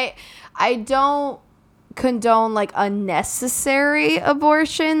 I don't condone like unnecessary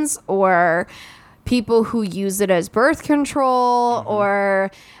abortions or people who use it as birth control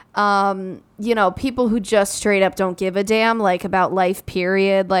or you know, people who just straight up don't give a damn like about life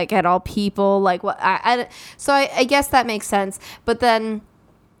period, like at all people, like what so I guess that makes sense. But then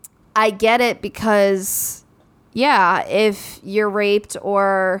I get it because yeah, if you're raped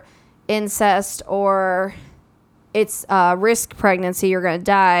or incest or it's risk pregnancy, you're gonna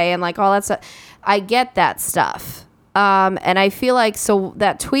die and like all that stuff, I get that stuff. And I feel like, so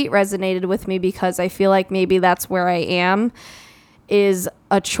that tweet resonated with me because I feel like maybe that's where I am, is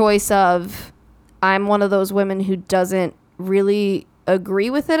a choice of, I'm one of those women who doesn't really agree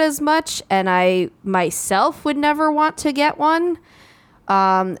with it as much, and I myself would never want to get one,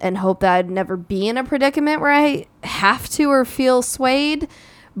 and hope that I'd never be in a predicament where I have to or feel swayed.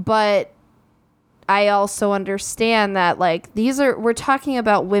 But I also understand that like we're talking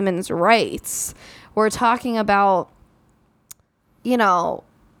about women's rights. We're talking about, you know,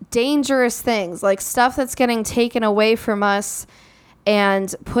 dangerous things, like stuff that's getting taken away from us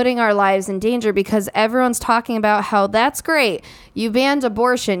and putting our lives in danger, because everyone's talking about how that's great. You banned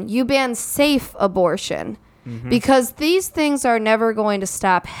abortion. You banned safe abortion. because these things are never going to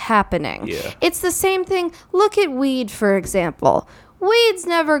stop happening. Yeah. It's the same thing. Look at weed, for example. Weed's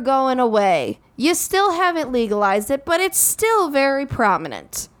never going away. You still haven't legalized it, but it's still very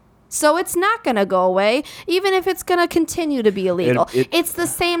prominent. So it's not going to go away, even if it's going to continue to be illegal. It's the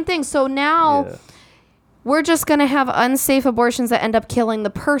same thing. So now we're just going to have unsafe abortions that end up killing the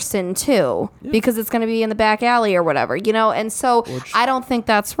person, too, because it's going to be in the back alley or whatever, you know? And so I don't think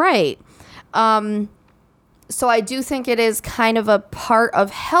that's right. So I do think it is kind of a part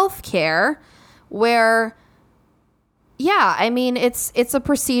of healthcare where, yeah, I mean, it's a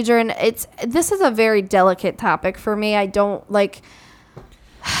procedure, and this is a very delicate topic for me. I don't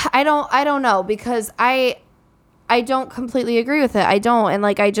know, because I don't completely agree with it. I don't. And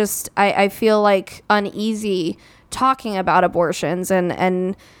like, I feel like uneasy talking about abortions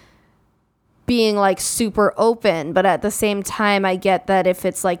and being like super open. But at the same time, I get that if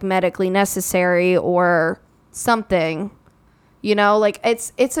it's like medically necessary or something, you know, like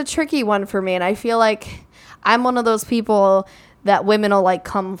it's a tricky one for me. And I feel like I'm one of those people that women will like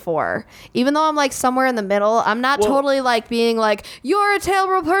come for, even though I'm like somewhere in the middle. I'm not totally like being like, you're a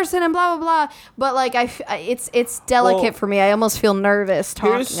terrible person and blah, blah, blah. But like, it's delicate for me. I almost feel nervous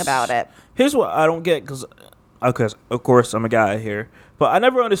talking about it. Here's what I don't get. Cause of course I'm a guy here, but I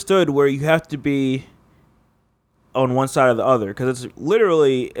never understood where you have to be on one side or the other. Cause it's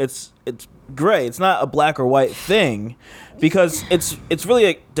literally, it's gray. It's not a black or white thing, because it's really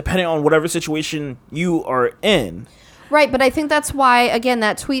like depending on whatever situation you are in. Right, but I think that's why, again,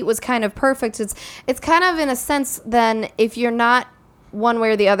 that tweet was kind of perfect. It's kind of in a sense then, if you're not one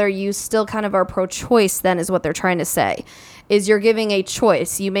way or the other, you still kind of are pro-choice then, is what they're trying to say. Is you're giving a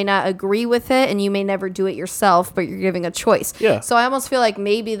choice. You may not agree with it and you may never do it yourself, but you're giving a choice. Yeah. So I almost feel like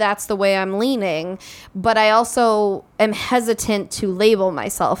maybe that's the way I'm leaning, but I also am hesitant to label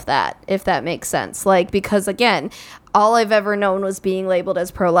myself that, if that makes sense. Like, because again, all I've ever known was being labeled as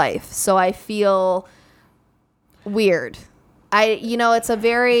pro-life. So I feel weird. It's a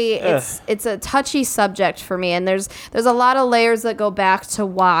very it's a touchy subject for me, and there's a lot of layers that go back to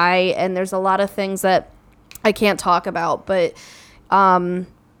why, and there's a lot of things that I can't talk about, but like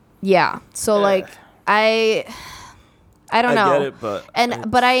I don't know. I get it,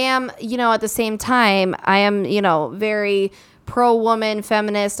 but I am, at the same time, I am, very pro-woman,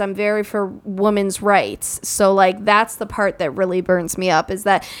 feminist. I'm very for women's rights. So like that's the part that really burns me up, is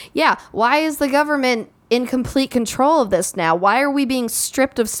that why is the government in complete control of this now? Why are we being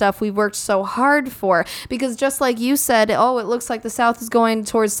stripped of stuff we've worked so hard for? Because just like you said, it looks like the South is going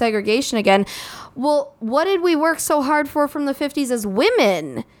towards segregation again. Well, what did we work so hard for from the 50s as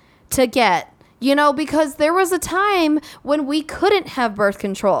women to get? Because there was a time when we couldn't have birth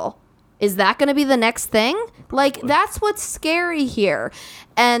control. Is that going to be the next thing? Like, that's what's scary here.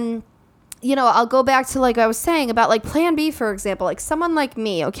 And I'll go back to like I was saying about like Plan B, for example, like someone like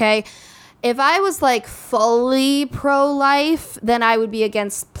me, okay? If I was like fully pro-life, then I would be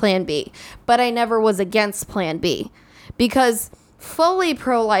against Plan B. But I never was against Plan B, because fully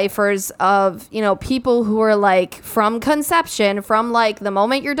pro-lifers of, people who are like from conception, from like the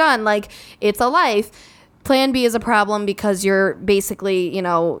moment you're done, like it's a life. Plan B is a problem because you're basically,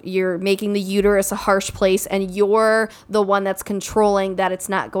 you're making the uterus a harsh place, and you're the one that's controlling that it's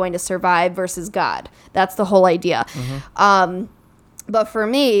not going to survive versus God. That's the whole idea. Mm-hmm. But for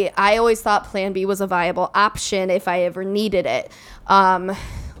me, I always thought Plan B was a viable option if I ever needed it.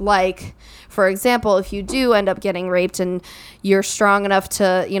 Like, for example, if you do end up getting raped and you're strong enough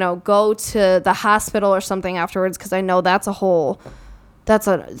to, go to the hospital or something afterwards, because I know that's an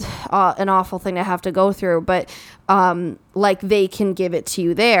awful thing to have to go through. But like they can give it to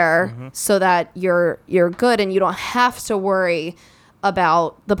you there, mm-hmm. so that you're good and you don't have to worry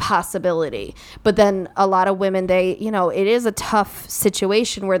about the possibility. But then a lot of women, it is a tough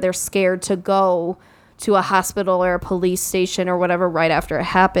situation where they're scared to go to a hospital or a police station or whatever right after it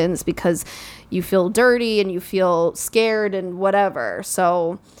happens, because you feel dirty and you feel scared and whatever.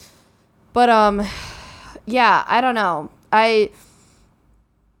 So, but I don't know. I've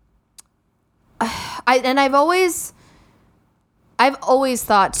always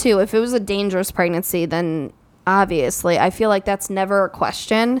thought too, if it was a dangerous pregnancy, then obviously I feel like that's never a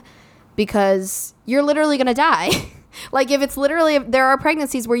question, because you're literally going to die. Like, if it's literally, there are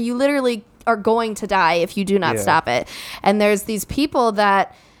pregnancies where you literally are going to die if you do not stop it. And there's these people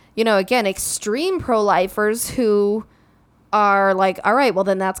that, again, extreme pro-lifers who are like, all right, well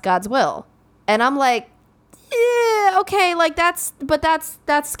then that's God's will. And I'm like, yeah, okay, like that's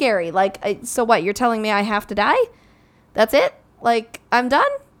scary. Like, so what, you're telling me I have to die? That's it? Like, I'm done?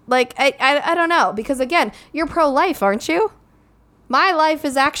 Like, I don't know, because again, you're pro-life, aren't you? My life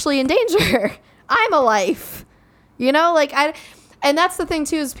is actually in danger. I'm a life. You know, like and that's the thing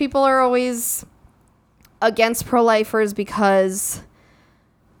too, is people are always against pro-lifers because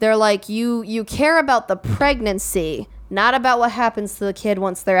they're like, you care about the pregnancy, not about what happens to the kid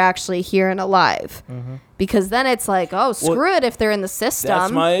once they're actually here and alive. Mm-hmm. Because then it's like, oh, screw it if they're in the system.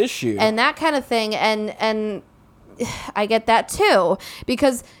 That's my issue. And that kind of thing. And I get that too.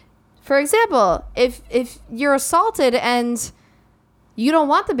 Because, for example, if you're assaulted and you don't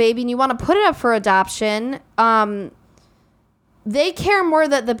want the baby and you want to put it up for adoption, they care more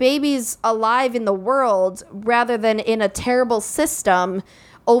that the baby's alive in the world rather than in a terrible system,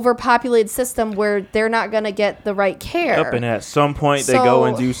 overpopulated system where they're not going to get the right care. Yep, and at some point they go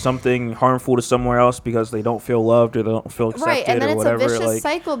and do something harmful to somewhere else because they don't feel loved or they don't feel accepted, right, and then or it's whatever. A vicious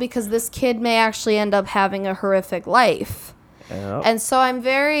cycle because this kid may actually end up having a horrific life. Yep. And so I'm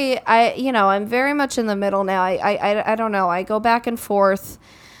very much in the middle now. I don't know. I go back and forth.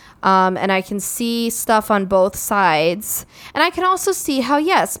 And I can see stuff on both sides. And I can also see how,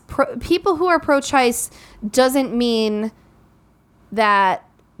 yes, people who are pro-choice doesn't mean that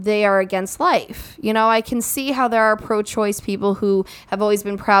they are against life. You know, I can see how there are pro-choice people who have always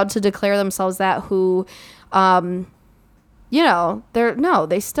been proud to declare themselves that, who, you know,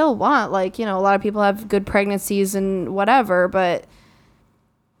 they still want, like, you know, a lot of people have good pregnancies and whatever, but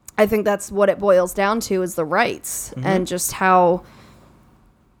I think that's what it boils down to, is the rights. Mm-hmm. And just how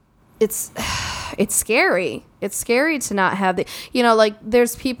it's scary. It's scary to not have the, you know, like,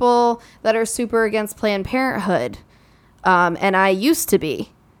 there's people that are super against Planned Parenthood. And I used to be.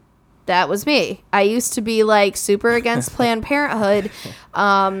 That was me. I used to be, like, super against Planned Parenthood.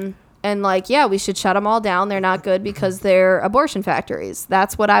 And, like, yeah, we should shut them all down. They're not good because they're abortion factories.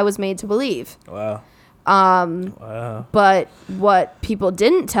 That's what I was made to believe. Wow. Wow. But what people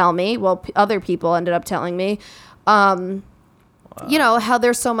didn't tell me, well, other people ended up telling me, you know, how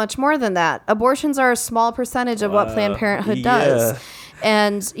there's so much more than that. Abortions are a small percentage of what Planned Parenthood does.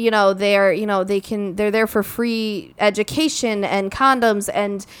 And, you know, they're there for free education and condoms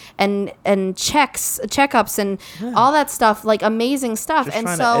and checkups and all that stuff, like amazing stuff. Just and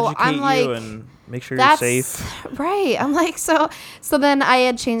so I'm like, and make sure you're safe. Right. I'm like, so then I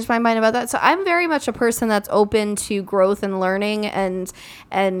had changed my mind about that. So I'm very much a person that's open to growth and learning, and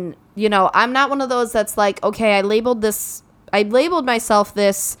you know, I'm not one of those that's like, okay, I labeled myself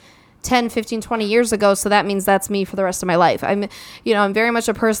this 10, 15, 20 years ago, so that means that's me for the rest of my life. I'm very much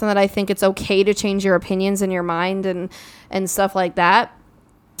a person that I think it's okay to change your opinions and your mind and stuff like that.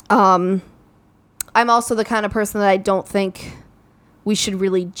 I'm also the kind of person that I don't think we should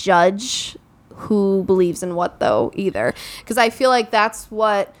really judge who believes in what, though, either, because I feel like that's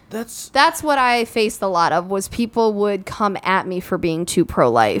what I faced a lot of, was people would come at me for being too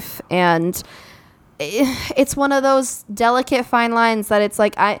pro-life. And it's one of those delicate fine lines that it's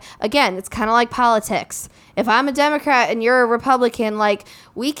like, it's kind of like politics. If I'm a Democrat and you're a Republican, like,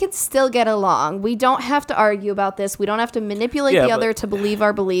 we can still get along. We don't have to argue about this. We don't have to manipulate the other to believe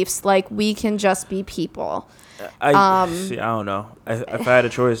our beliefs. Like, we can just be people. I don't know. If I had a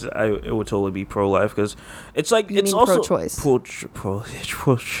choice, it would totally be pro-life, because it's like, it's also pro-choice.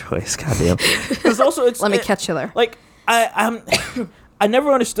 Pro-choice. Goddamn. Because also it's. Let me catch you there. Like, I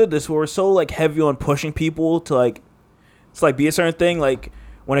never understood this, where we're so, like, heavy on pushing people to, like, it's like be a certain thing. Like,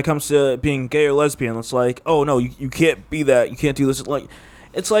 when it comes to being gay or lesbian, it's like, oh no, you can't be that. You can't do this. Like,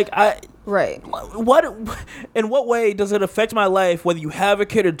 it's like, right. What? In what way does it affect my life, whether you have a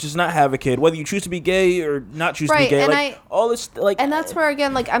kid or just not have a kid, whether you choose to be gay or not choose to be gay? And like, all this, like, and that's where,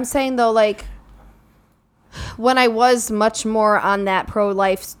 again, like, I'm saying, though, like, when I was much more on that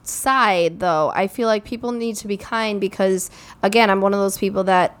pro-life side, though, I feel like people need to be kind, because, again, I'm one of those people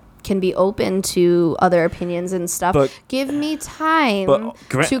that can be open to other opinions and stuff. But give me time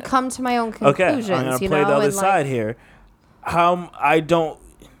to come to my own conclusions. Okay, I'm gonna play the other side here. I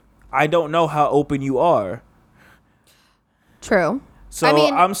don't know how open you are. True. So I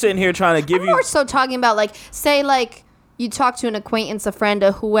mean, I'm sitting here trying to give you. I'm more so talking about, like, say, like, you talk to an acquaintance, a friend,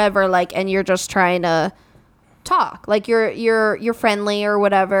 or whoever, like, and you're just trying to talk, like, you're friendly or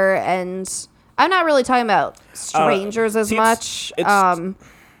whatever, and I'm not really talking about strangers as much,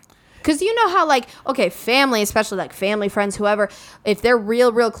 because you know how, like, okay, family, especially, like, family, friends, whoever, if they're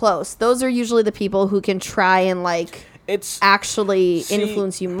real close, those are usually the people who can try and, like, actually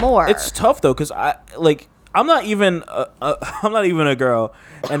influence you more. It's tough, though, because I'm not even a girl,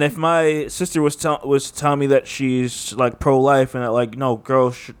 and if my sister was telling me that she's, like, pro-life and that, like, no,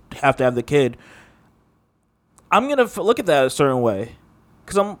 girls should have to have the kid, I'm gonna look at that a certain way,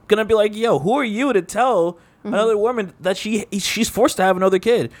 because I'm gonna be like, yo, who are you to tell another woman that she's forced to have another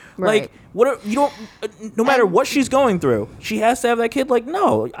kid. Right. Like, you don't, no matter what she's going through, she has to have that kid. Like,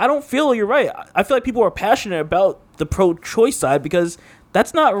 no, I don't feel you're right. I feel like people are passionate about the pro-choice side because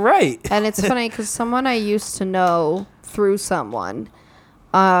that's not right. And it's funny because someone I used to know through someone,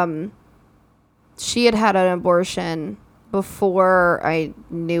 she had an abortion before I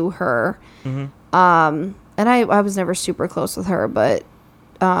knew her. Mm-hmm. And I was never super close with her, but,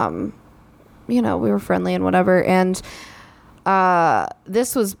 we were friendly and whatever. And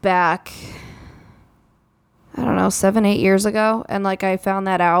this was back, I don't know, 7-8 years ago. And, like, I found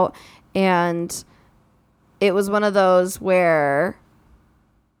that out. And it was one of those where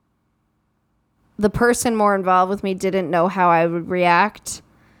the person more involved with me didn't know how I would react.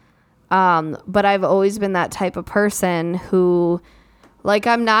 But I've always been that type of person who, like,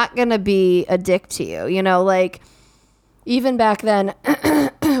 I'm not going to be a dick to you, like, even back then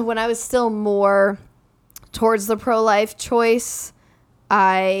when I was still more towards the pro-life choice, what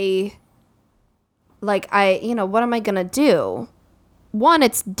am I going to do? One,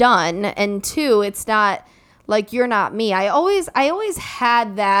 it's done. And two, it's not like, you're not me. I always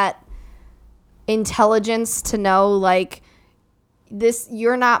had that intelligence to know, like, this,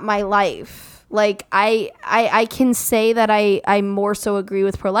 you're not my life. Like, I can say that I more so agree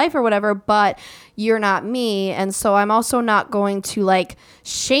with pro-life or whatever, but you're not me. And so I'm also not going to, like,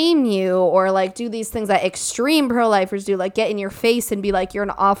 shame you or, like, do these things that extreme pro-lifers do, like, get in your face and be like, you're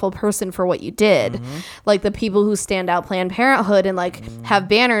an awful person for what you did. Mm-hmm. Like, the people who stand out Planned Parenthood and, like, have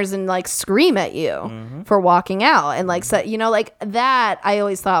banners and, like, scream at you for walking out. And, like, so, like, that I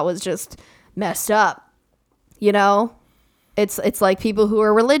always thought was just messed up, It's like people who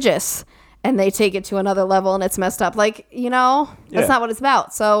are religious and they take it to another level and it's messed up. Like, that's not what it's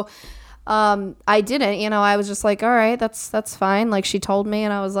about. So I didn't, I was just like, all right, that's fine. Like, she told me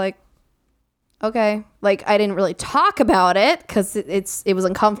and I was like, okay. Like, I didn't really talk about it because it was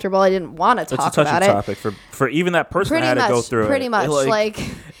uncomfortable. I didn't want to talk about it. It's a touchy topic for even that person that had to go through it. Pretty much. Like,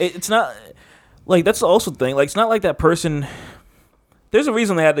 it's not, like, that's also the thing. Like, it's not like that person, there's a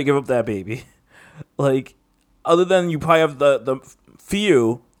reason they had to give up that baby. Like, other than you probably have the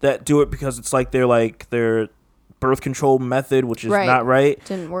few that do it because it's like their birth control method, which is not right.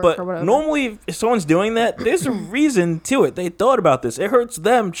 Didn't work but or whatever. Normally, if someone's doing that, there's a reason to it. They thought about this. It hurts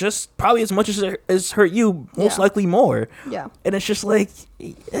them just probably as much as it hurt you, most likely more. Yeah. And it's just like,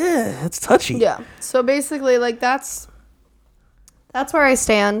 it's touchy. Yeah. So basically, like, that's where I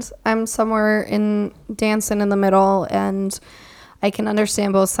stand. I'm somewhere dancing in the middle, and I can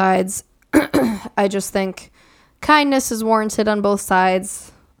understand both sides. I just think kindness is warranted on both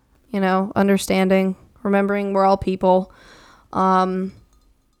sides, understanding, remembering we're all people. And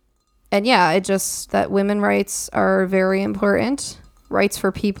yeah, it just that women rights are very important. Rights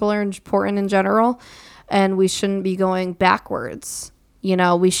for people are important in general, and we shouldn't be going backwards.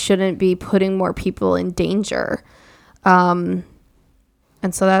 We shouldn't be putting more people in danger. And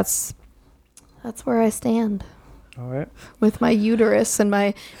so that's where I stand. All right. With my uterus and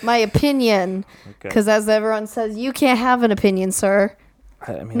my opinion. Because as everyone says, you can't have an opinion, sir.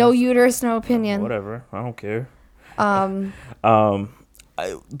 I mean, no uterus, no opinion. Whatever. I don't care. The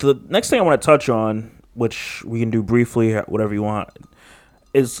next thing I want to touch on, which we can do briefly, whatever you want,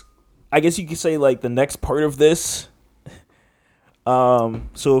 is, I guess you could say, like, the next part of this.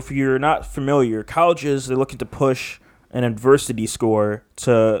 So if you're not familiar, colleges, they're looking to push an adversity score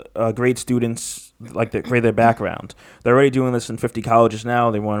to grade students, like, grade their background. They're already doing this in 50 colleges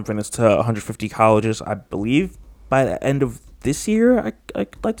now. They want to bring this to 150 colleges, I believe, by the end of this year, I'd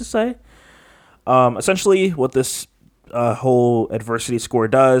like to say. Essentially, what this whole adversity score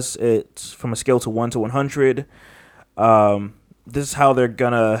does, it's from a scale to 1 to 100. This is how they're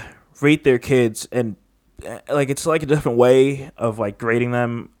going to rate their kids, and, like, it's like a different way of, like, grading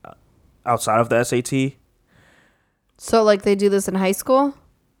them outside of the SAT. So, like, they do this in high school?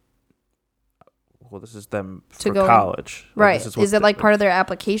 Well, this is them for college. Right. Like, is it, like, part of their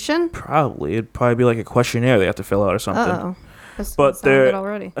application? Probably. It'd probably be like a questionnaire they have to fill out or something. Uh-oh. But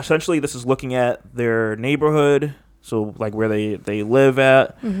they're essentially, this is looking at their neighborhood, so, like, where they live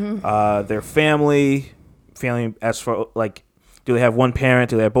at, their family as for, like, do they have one parent?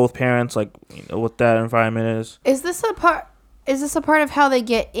 Do they have both parents? Like, what that environment is. Is this a part of how they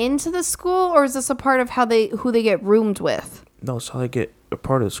get into the school, or is this a part of who they get roomed with? No, it's how they get a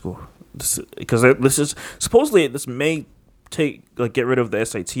part of the school. Because this is supposedly, this may get rid of the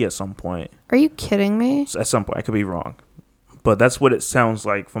SAT at some point. Are you kidding me? At some point, I could be wrong, but that's what it sounds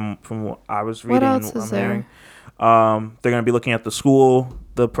like from what I was reading. What else is there? Hearing. They're going to be looking at the school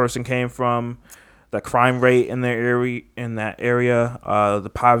the person came from, the crime rate in that area,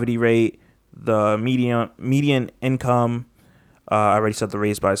 the poverty rate, the median income. I already said the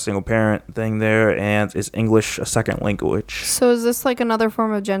raised by a single parent thing there, and is English a second language. So is this like another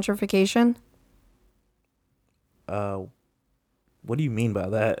form of gentrification? What do you mean by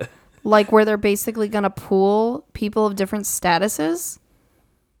that? Like where they're basically going to pool people of different statuses?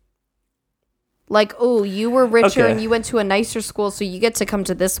 Like, oh, you were richer and you went to a nicer school, so you get to come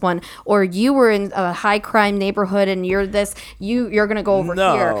to this one. Or you were in a high crime neighborhood and you're going to go over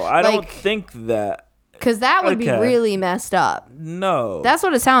here. No, I don't think that. Because that would be really messed up. No. That's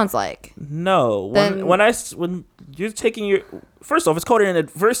what it sounds like. No. When you're taking your... First off, it's called an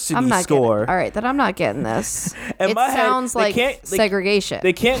adversity score. All right, then I'm not getting this. It sounds like segregation.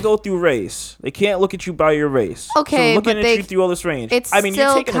 They can't go through race. They can't look at you by your race. Okay, so looking at you through all this range. It's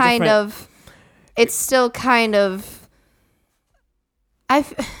still kind of... It's still kind of...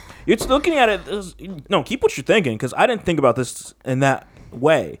 You're looking at it... No, keep what you're thinking, because I didn't think about this in that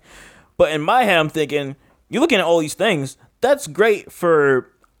way. But in my head, I'm thinking, you're looking at all these things. That's great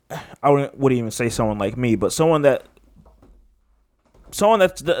for... I wouldn't even say someone like me, but someone that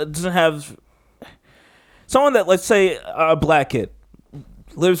doesn't have... Someone that, let's say, a black kid,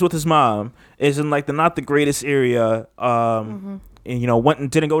 lives with his mom, is in, like, not the greatest area, and,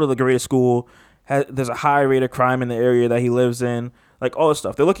 didn't go to the greatest school... There's a high rate of crime in the area that he lives in, like all this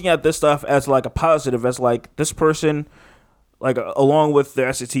stuff. They're looking at this stuff as like a positive, as like this person, like along with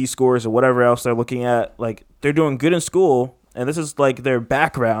their SAT scores or whatever else they're looking at, like they're doing good in school, and this is like their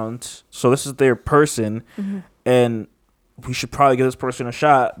background, so this is their person, and we should probably give this person a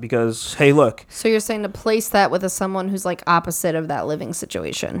shot because, hey, look. So you're saying to place that with someone who's like opposite of that living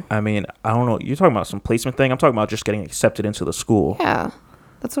situation? I mean, I don't know. You're talking about some placement thing. I'm talking about just getting accepted into the school. Yeah.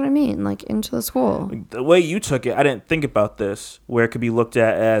 That's what I mean, like into the school. The way you took it, I didn't think about this, where it could be looked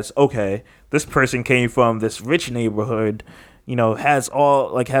at as, okay, this person came from this rich neighborhood, has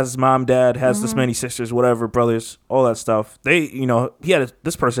his mom, dad, has this many sisters, whatever, brothers, all that stuff. They,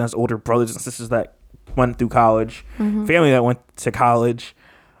 this person has older brothers and sisters that went through college, family that went to college,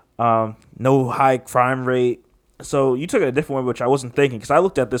 no high crime rate. So you took it a different way, which I wasn't thinking, because I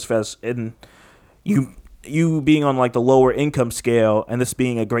looked at this as in you being on like the lower income scale and this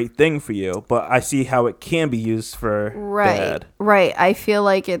being a great thing for you, but I see how it can be used for bad. Right. I feel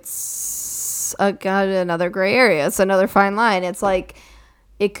like it's another gray area. It's another fine line. It's like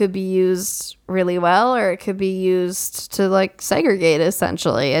it could be used really well, or it could be used to like segregate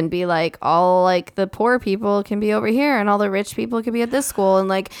essentially and be like all like the poor people can be over here and all the rich people can be at this school and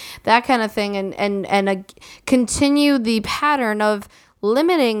like that kind of thing, and continue the pattern of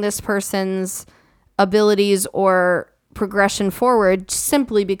limiting this person's abilities or progression forward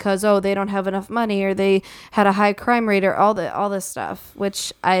simply because they don't have enough money or they had a high crime rate or all this stuff,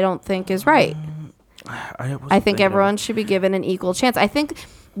 which I don't think is right. I think everyone should be given an equal chance. I think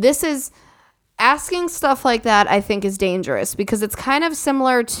this is asking stuff like that, I think is dangerous because it's kind of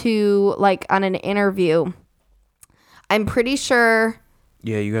similar to like on an interview. I'm pretty sure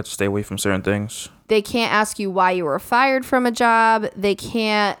you have to stay away from certain things. They can't ask you why you were fired from a job. They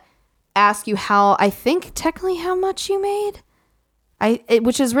can't ask you how much you made,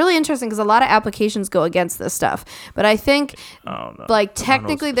 which is really interesting because a lot of applications go against this stuff. But I think, like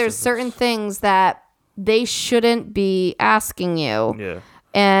technically, there's certain things that they shouldn't be asking you. Yeah,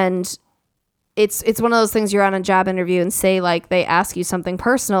 and it's one of those things. You're on a job interview and say like they ask you something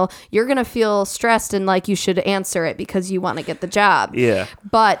personal, you're gonna feel stressed and like you should answer it because you want to get the job. Yeah,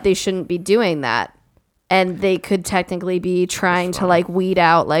 but they shouldn't be doing that. And they could technically be trying to like weed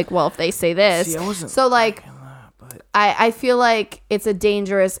out like, well, if they say this. So like, I feel like it's a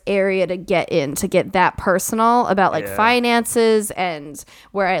dangerous area to get in, to get that personal about like finances and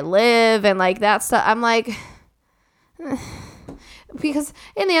where I live and like that stuff. I'm like, because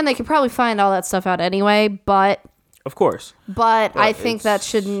in the end they could probably find all that stuff out anyway, but. Of course. But I think that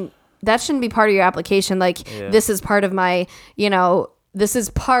shouldn't be part of your application. Like this is part of my, this is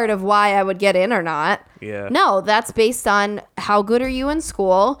part of why I would get in or not. Yeah. No, that's based on how good are you in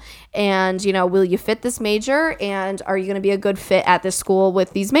school and, will you fit this major and are you going to be a good fit at this school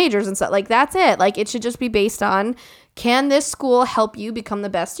with these majors and stuff. Like, that's it. Like, it should just be based on, can this school help you become the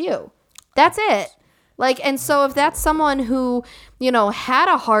best you? That's it. Like, and so if that's someone who,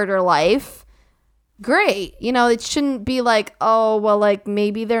 had a harder life, great. It shouldn't be like, oh, well, like,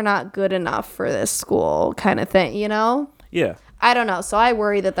 maybe they're not good enough for this school kind of thing, Yeah. I don't know. So I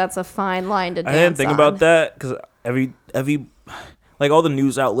worry that that's a fine line to dance on. I didn't think about that because every like all the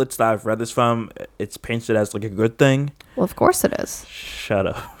news outlets that I've read this from, it's painted as like a good thing. Well, of course it is. Shut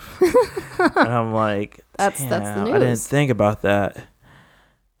up. And I'm like, that's the news. I didn't think about that.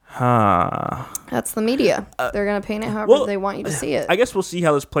 That's the media. They're gonna paint it however well, they want you to see it. I guess we'll see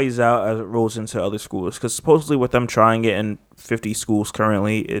how this plays out as it rolls into other schools. Because supposedly with them trying it in 50 schools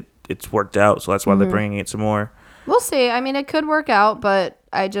currently, it's worked out. So that's why they're bringing it some more. We'll see. I mean, it could work out, but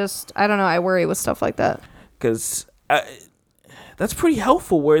I don't know. I worry with stuff like that. Because that's pretty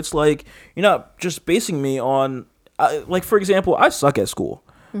helpful where it's like, you're not just basing me on, like, for example, I suck at school.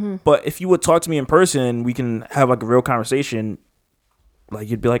 But if you would talk to me in person, we can have like a real conversation. Like,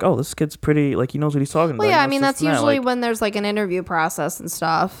 you'd be like, oh, this kid's pretty, like, he knows what he's talking about. Well, yeah, I mean, that's usually when there's like an interview process and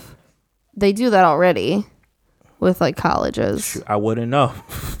stuff. They do that already with like colleges. I wouldn't know.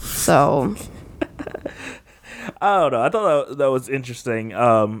 So I don't know. I thought that was interesting.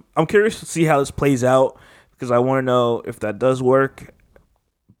 I'm curious to see how this plays out because I want to know if that does work,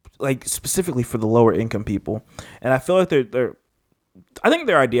 like specifically for the lower income people. And I feel like I think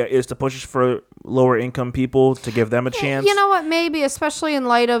their idea is to push for lower income people to give them a chance. You know what? Maybe, especially in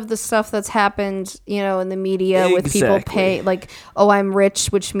light of the stuff that's happened, in the media with people pay like, oh, I'm rich,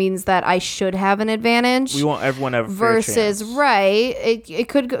 which means that I should have an advantage. We want everyone to have a fair versus chance. Right.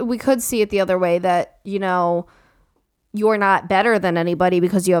 We could see it the other way that, you're not better than anybody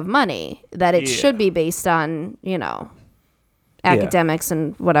because you have money. That it should be based on, academics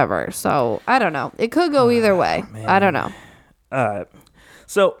and whatever. So I don't know. It could go either way. I don't know. All right.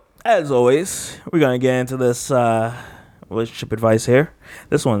 So, as always, we're going to get into this relationship advice here.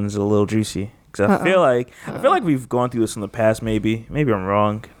 This one's a little juicy because I feel like we've gone through this in the past. Maybe I'm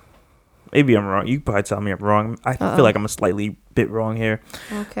wrong. Maybe I'm wrong. You can probably tell me I'm wrong. I feel like I'm a slightly bit wrong here.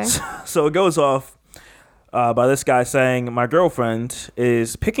 Okay. So it goes off by this guy saying, my girlfriend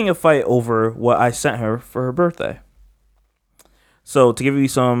is picking a fight over what I sent her for her birthday. So to give you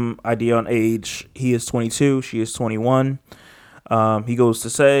some idea on age, he is 22, she is 21. He goes to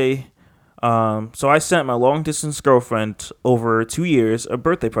say, so I sent my long-distance girlfriend over 2 years a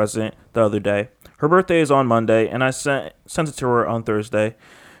birthday present the other day. Her birthday is on Monday, and I sent it to her on Thursday.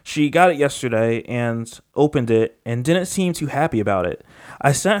 She got it yesterday and opened it and didn't seem too happy about it.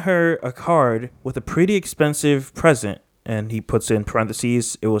 I sent her a card with a pretty expensive present, and he puts in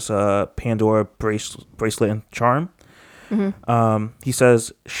parentheses, it was a Pandora bracelet and charm. He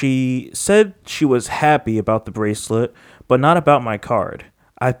says, she said she was happy about the bracelet, but not about my card.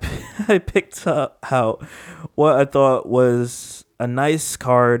 I picked out what I thought was a nice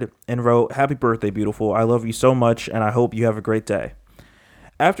card and wrote, happy birthday, beautiful. I love you so much, and I hope you have a great day.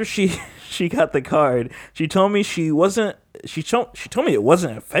 After she got the card, she told me she told me it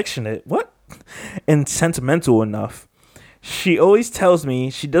wasn't affectionate. What? And sentimental enough. She always tells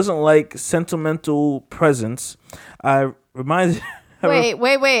me she doesn't like sentimental presents. I reminded her.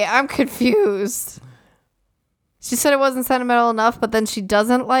 Wait. I'm confused. She said it wasn't sentimental enough, but then she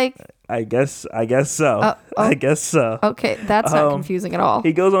doesn't like. I guess so. I guess so. Okay, that's not confusing at all.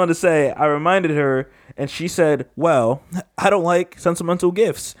 He goes on to say, I reminded her, and she said, well, I don't like sentimental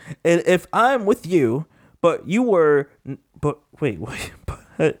gifts. And if I'm with you, but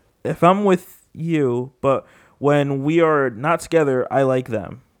if I'm with you, but when we are not together, I like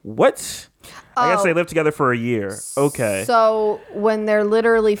them. What? I guess they lived together for a year. Okay. So when they're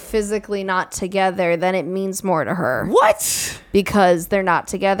literally physically not together, then it means more to her. What? Because they're not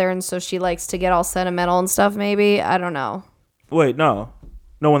together, and so she likes to get all sentimental and stuff, maybe? I don't know. Wait, no.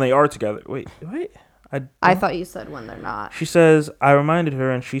 No, when they are together. Wait. I thought you said when they're not. She says, I reminded her,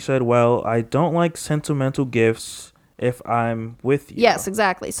 and she said, well, I don't like sentimental gifts if I'm with you. Yes,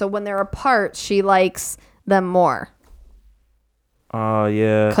 exactly. So when they're apart, she likes them more. Oh,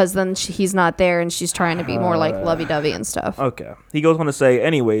 yeah. Because then he's not there and she's trying to be more like lovey-dovey and stuff. Okay. He goes on to say,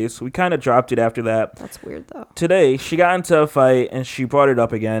 anyways, we kind of dropped it after that. That's weird, though. Today, she got into a fight and she brought it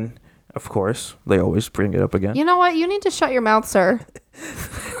up again. Of course. They always bring it up again. You know what? You need to shut your mouth, sir.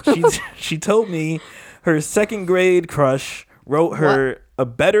 She told me her second grade crush wrote her a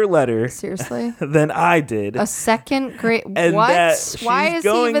better letter. Seriously? Than I did. A second grade? And what? Why is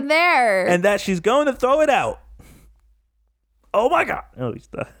he even there? And that she's going to throw it out. Oh my God! Oh, he's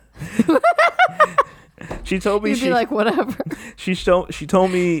done. She told me You'd be like, whatever. She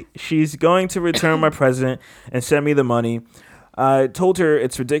told me she's going to return my present and send me the money. I told her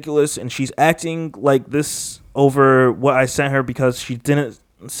it's ridiculous, and she's acting like this over what I sent her because she didn't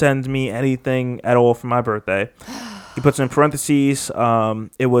send me anything at all for my birthday. He puts in parentheses.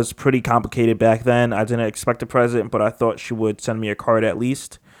 It was pretty complicated back then. I didn't expect a present, but I thought she would send me a card at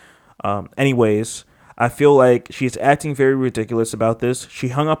least. Anyways. I feel like she's acting very ridiculous about this. She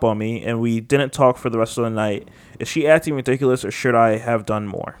hung up on me, and we didn't talk for the rest of the night. Is she acting ridiculous, or should I have done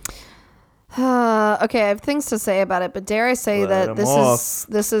more? Okay, I have things to say about it, but dare I say that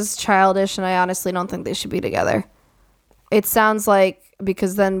this is childish, and I honestly don't think they should be together. it sounds like,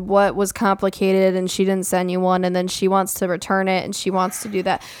 because then what was complicated and she didn't send you one and then she wants to return it and she wants to do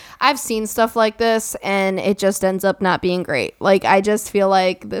that. I've seen stuff like this and it just ends up not being great. Like, I just feel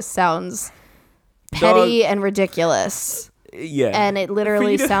like this sounds petty and ridiculous. Yeah. And it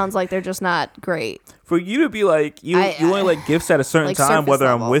literally sounds like they're just not great. For you to be like, you only like gifts at a certain like time, whether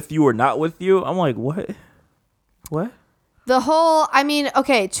level. I'm with you or not with you. I'm like, what? The whole, I mean,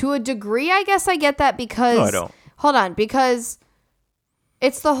 okay, to a degree, I guess I get that because... No, I don't. Hold on, because...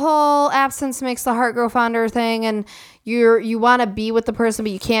 It's the whole absence makes the heart grow fonder thing, and you want to be with the person,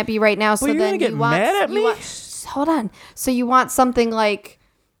 but you can't be right now. So you're then gonna get mad at me? Hold on. So you want something like,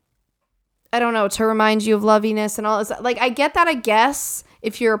 I don't know, to remind you of loviness and all this. Like, I get that, I guess.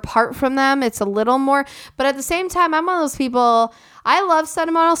 If you're apart from them, it's a little more. But at the same time, I'm one of those people, I love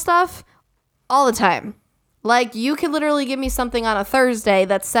sentimental stuff all the time. Like, you could literally give me something on a Thursday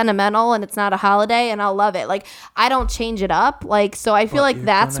that's sentimental and it's not a holiday and I'll love it. Like, I don't change it up. Like, so I feel like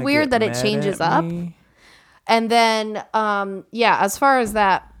that's weird that it changes up. And then, yeah, as far as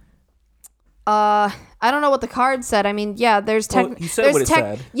that, I don't know what the card said. I mean, yeah, he said what it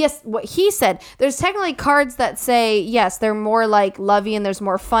said. Yes, what he said. There's technically cards that say, yes, they're more like lovey and there's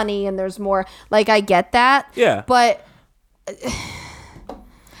more funny and there's more, like, I get that. Yeah. But...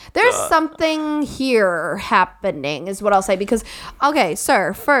 There's something here happening is what I'll say. Because, okay,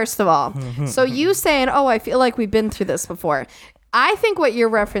 sir, first of all, so you saying, oh, I feel like we've been through this before. I think what you're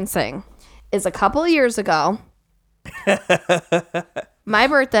referencing is a couple of years ago, my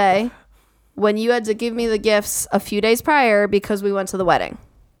birthday, when you had to give me the gifts a few days prior because we went to the wedding.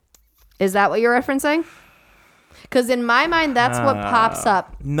 Is that what you're referencing? Because in my mind, that's what pops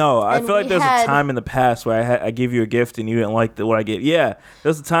up. No, I feel like there's a time in the past where I gave you a gift and you didn't like what I gave. Yeah,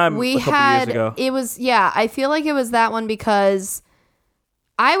 there's a time a couple years ago. It was, yeah, I feel like it was that one because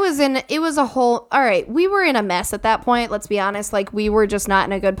it was a whole, all right, we were in a mess at that point, let's be honest. Like, we were just not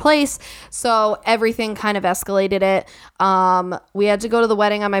in a good place. So everything kind of escalated it. We had to go to the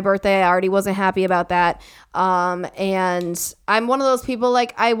wedding on my birthday. I already wasn't happy about that. And I'm one of those people,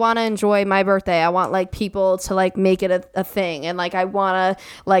 like, I want to enjoy my birthday. I want, like, people to, like, make it a thing. And, like, I want to,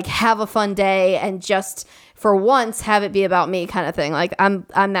 like, have a fun day and just for once have it be about me kind of thing. Like, I'm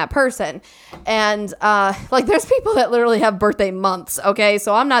that person. And, like, there's people that literally have birthday months. Okay.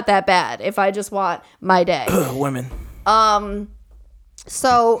 So I'm not that bad if I just want my day. Women.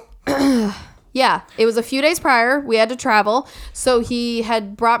 So yeah, it was a few days prior. We had to travel. So he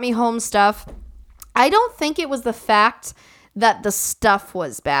had brought me home stuff. I don't think it was the fact that the stuff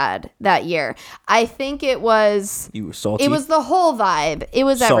was bad that year. I think it was... You were salty? It was the whole vibe. It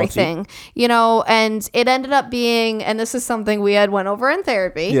was salty. Everything. You know, and it ended up being... And this is something we had went over in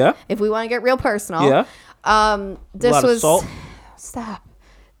therapy. Yeah. If we want to get real personal. Yeah. This a lot was... Of salt? Stop.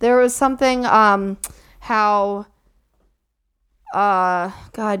 There was something... how...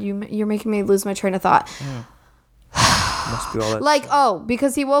 God, you're making me lose my train of thought. Must be all that like,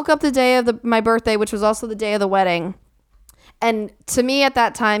 because he woke up the day of my birthday, which was also the day of the wedding. And to me at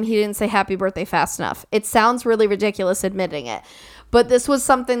that time, he didn't say happy birthday fast enough. It sounds really ridiculous admitting it. But this was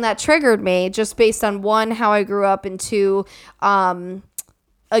something that triggered me just based on one, how I grew up, and two,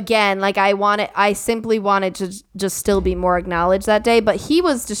 again, like I simply wanted to just still be more acknowledged that day. But he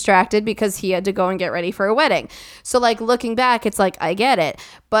was distracted because he had to go and get ready for a wedding. So like looking back, it's like, I get it.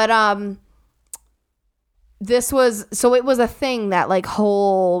 But it was a thing that like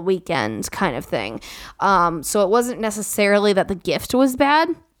whole weekend kind of thing. So it wasn't necessarily that the gift was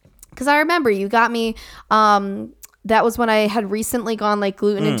bad. Cause I remember you got me, that was when I had recently gone like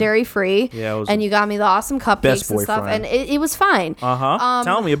gluten and dairy free. Yeah, and you got me the awesome cupcakes and stuff. And it was fine.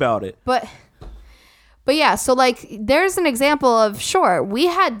 Tell me about it. But yeah, so like there's an example of, sure, we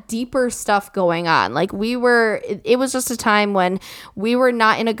had deeper stuff going on. Like it was just a time when we were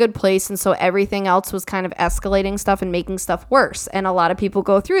not in a good place. And so everything else was kind of escalating stuff and making stuff worse. And a lot of people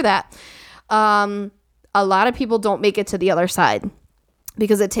go through that. A lot of people don't make it to the other side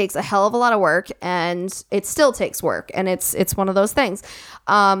because it takes a hell of a lot of work, and it still takes work. And it's one of those things.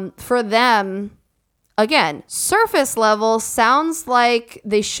 For them, again, surface level sounds like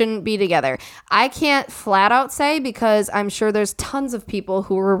they shouldn't be together. I can't flat out say because I'm sure there's tons of people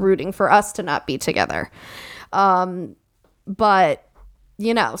who were rooting for us to not be together. But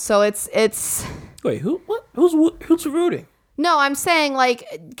you know, so it's Wait, who's rooting? No, I'm saying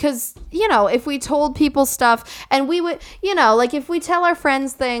like, because, you know, if we told people stuff and we would, you know, like if we tell our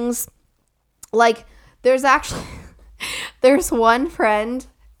friends things, like there's one friend,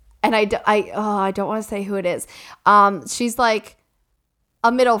 and I don't want to say who it is. She's like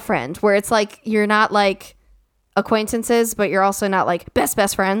a middle friend where it's like you're not like acquaintances, but you're also not like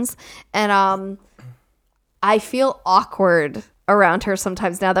best friends. And I feel awkward around her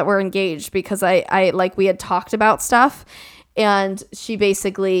sometimes now that we're engaged because I like we had talked about stuff and she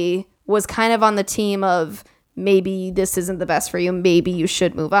basically was kind of on the team of maybe this isn't the best for you. Maybe you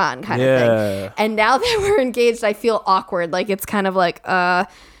should move on kind of thing. And now that we're engaged, I feel awkward. Like it's kind of like,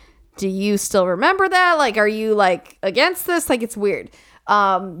 do you still remember that? Like, are you like against this? Like it's weird.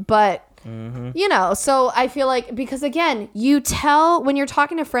 But you know, so I feel like, because again, you tell when you're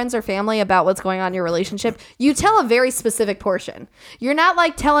talking to friends or family about what's going on in your relationship, you tell a very specific portion. You're not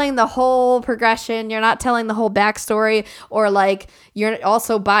like telling the whole progression. You're not telling the whole backstory, or like you're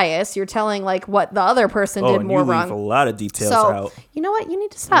also biased. You're telling like what the other person did more wrong. You leave a lot of details out. You know what? You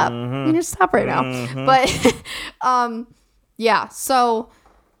need to stop. You need to stop right now. But yeah, so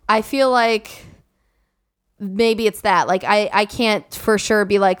I feel like maybe it's that. Like, I can't for sure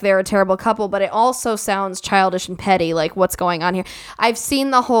be like they're a terrible couple, but it also sounds childish and petty, like what's going on here. I've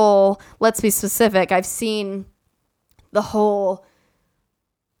seen the whole, let's be specific, I've seen the whole,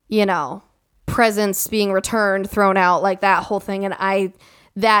 you know, presents being returned, thrown out, like that whole thing. And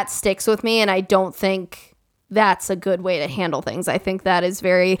that sticks with me. And I don't think that's a good way to handle things. I think that is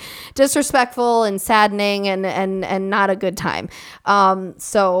very disrespectful and saddening and not a good time.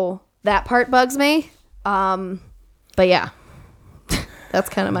 So that part bugs me. But yeah, that's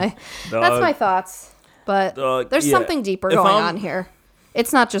kind of that's my thoughts, but there's something deeper going on here.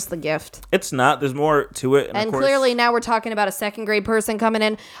 It's not just the gift. It's not, there's more to it. And clearly now we're talking about a second grade person coming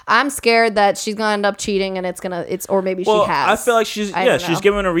in. I'm scared that she's going to end up cheating and or maybe she has. I feel like she's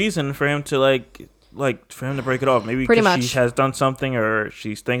given a reason for him to like for him to break it off. Maybe because she has done something or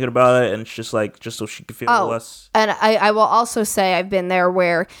she's thinking about it and it's just like, just so she can feel less. And I will also say I've been there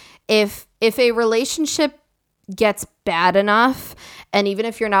where if a relationship gets bad enough, and even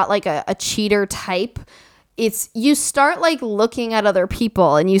if you're not like a cheater type, you start like looking at other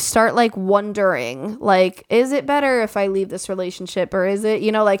people and you start like wondering, like, is it better if I leave this relationship, or is it,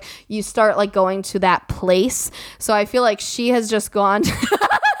 you know, like you start like going to that place. So I feel like she has just gone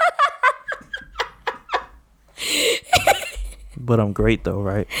but I'm great though,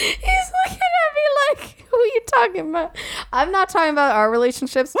 right? He's looking at me like, who are you talking about? I'm not talking about our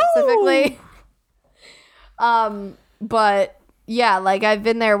relationship specifically. But yeah, like I've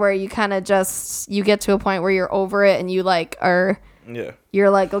been there where you kind of you get to a point where you're over it and you like you're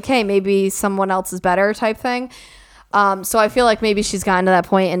like, okay, maybe someone else is better type thing. So I feel like maybe she's gotten to that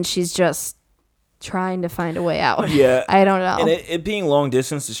point and she's just trying to find a way out. Yeah. I don't know. And it being long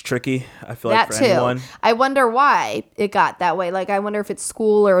distance is tricky, I feel like, for anyone. I wonder why it got that way. Like, I wonder if it's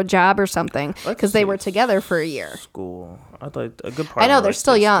school or a job or something, because they were together for a year. School. I thought a good part. I know, they're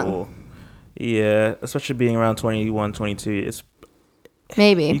still young. School. Yeah, especially being around 21, 22. It's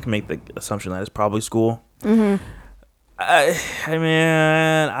maybe. You can make the assumption that it's probably school. Mm-hmm. I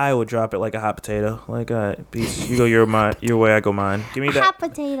mean, I would drop it like a hot potato. Like, peace. You go your way, I go mine. Give me that hot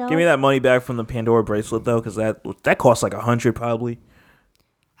potato. Give me that money back from the Pandora bracelet though, because that costs like $100 probably.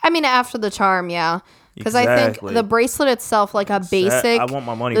 I mean, after the charm, yeah. Because exactly. I think the bracelet itself, like a basic, I want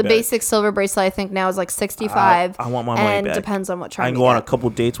my money back. The basic silver bracelet, I think now is like $65. I want my money back. And it depends on what charm. I can go on a couple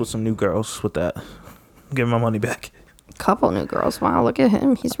dates with some new girls with that. Give me my money back. Couple new girls. Wow, look at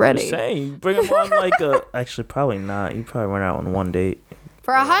him. He's ready. I'm saying, bring him on like actually probably not. You probably went out on one date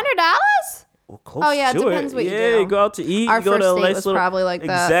for $100. Well, close to it depends what you do. Yeah, you go out to eat. Our first date was probably like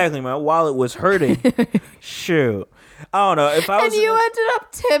that. Exactly. My wallet was hurting. Shoot. I don't know if I was. And you ended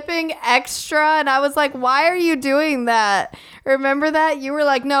up tipping extra, and I was like, "Why are you doing that?" Remember that? You were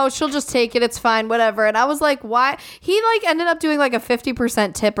like, "No, she'll just take it. It's fine, whatever." And I was like, "Why?" He like ended up doing like a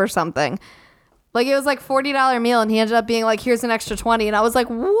 50% tip or something. Like, it was like $40 meal, and he ended up being like, here's an extra 20. And I was like,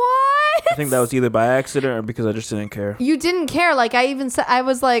 what? I think that was either by accident or because I just didn't care. You didn't care. Like, I even said, I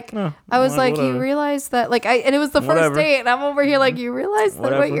was like, you realize that, like, and it was the first date, and I'm over here like, you realize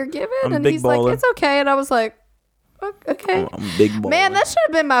that what you're giving? And he's baller. Like, it's okay. And I was like, okay. I'm big baller. Man, that should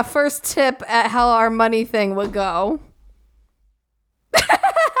have been my first tip at how our money thing would go.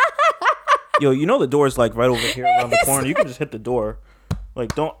 Yo, you know the door's like right over here around the corner. You can just hit the door.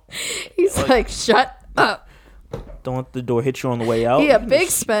 Like, don't. He's like, shut up. Don't let the door hit you on the way out. He a big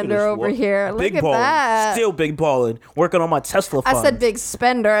spender over here. Look at that. Still big balling. Working on my Tesla funds. I said big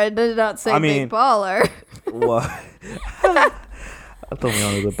spender. I did not say big baller. What? I throw me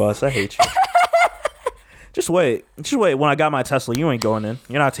under the bus. I hate you. Just wait. When I got my Tesla, you ain't going in.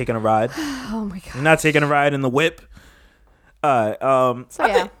 You're not taking a ride. Oh my god. You're not taking a ride in the whip. So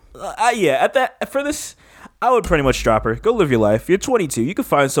yeah. For this. I would pretty much drop her. Go live your life. You're 22. You can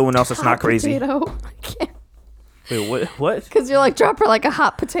find someone else that's not crazy. Potato. I can't. Wait, what? Because you're like, drop her like a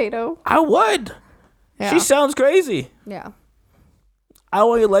hot potato. I would. Yeah. She sounds crazy. Yeah. I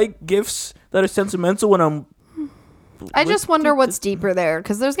only like gifts that are sentimental when I'm. I just wonder what's deeper there,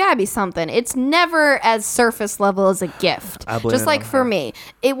 because there's gotta be something. It's never as surface level as a gift. Just like for me,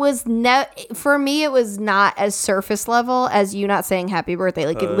 it was for me it was not as surface level as you not saying happy birthday.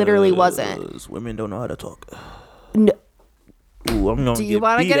 Like it literally wasn't. Women don't know how to talk. No. Ooh, Do you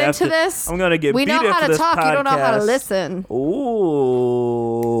want to get into this? I'm gonna get. We know how to talk. You don't know how to listen. Ooh.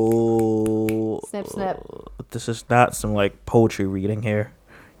 Snip, snip. This is not some like poetry reading here.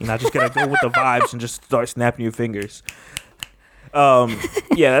 You're not just gonna go with the vibes and just start snapping your fingers. Yeah,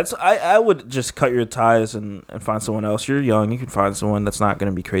 that's. I would just cut your ties and find someone else. You're young. You can find someone that's not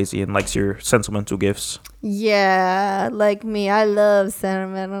gonna be crazy and likes your sentimental gifts. Yeah, like me. I love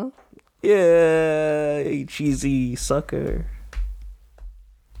sentimental. Yeah, you cheesy sucker.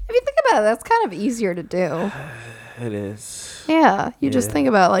 If you think about it, that's kind of easier to do. It is. Yeah, you just think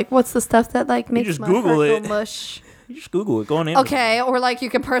about like what's the stuff that like makes just my Google heart it. go mush. You just Google it. Go on Amazon. Okay, or like you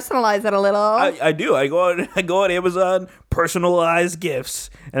can personalize it a little. I do. I go on Amazon, personalized gifts,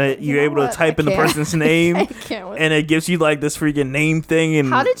 and you're able to type in the person's name, and it gives you like this freaking name thing. And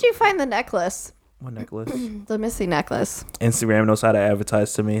how did you find the necklace? what necklace? The missing necklace. Instagram knows how to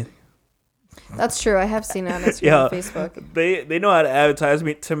advertise to me. That's true. I have seen it on Instagram and Facebook. They know how to advertise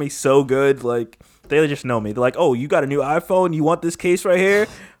to me so good. Like they just know me. They're like, oh, you got a new iPhone? You want this case right here?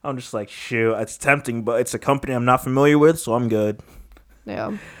 I'm just like, shoot, it's tempting, but it's a company I'm not familiar with, so I'm good.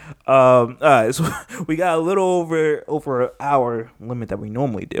 Yeah. All right, so we got a little over an hour limit that we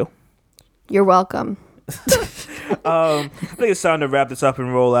normally do. You're welcome. I think it's time to wrap this up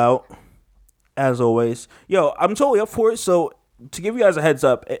and roll out. As always, yo, I'm totally up for it. So to give you guys a heads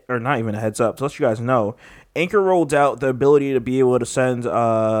up, or not even a heads up, to let you guys know, Anchor rolled out the ability to be able to send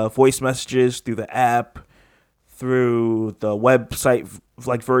voice messages through the app, through the website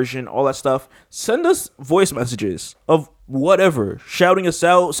like version, all that stuff. Send us voice messages of whatever, shouting us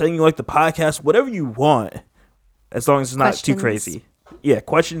out, saying you like the podcast, whatever you want, as long as it's not too crazy. Yeah,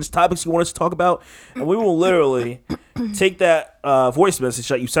 questions, topics you want us to talk about, and we will literally take that voice message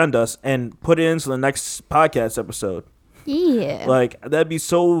that you send us and put it into the next podcast episode. Yeah. Like that'd be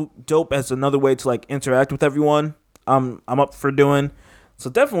so dope as another way to like interact with everyone. I'm up for doing. So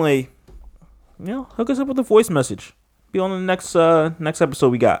definitely, hook us up with a voice message. Be on the next episode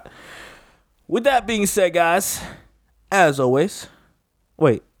we got. With that being said, guys, as always,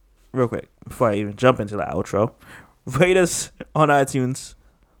 wait, real quick before I even jump into the outro, rate us on iTunes.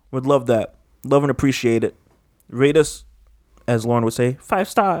 Would love that. Love and appreciate it. Rate us, as Lauren would say, 5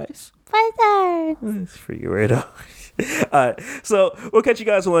 stars. 5 stars. It's for you, Rado. Alright, so we'll catch you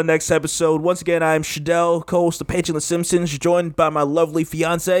guys on the next episode. Once again, I'm Shadell, co-host of Paige and the Simpsons, joined by my lovely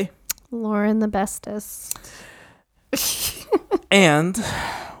fiance, Lauren the bestest. And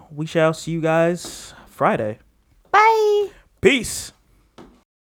we shall see you guys Friday. Bye. Peace.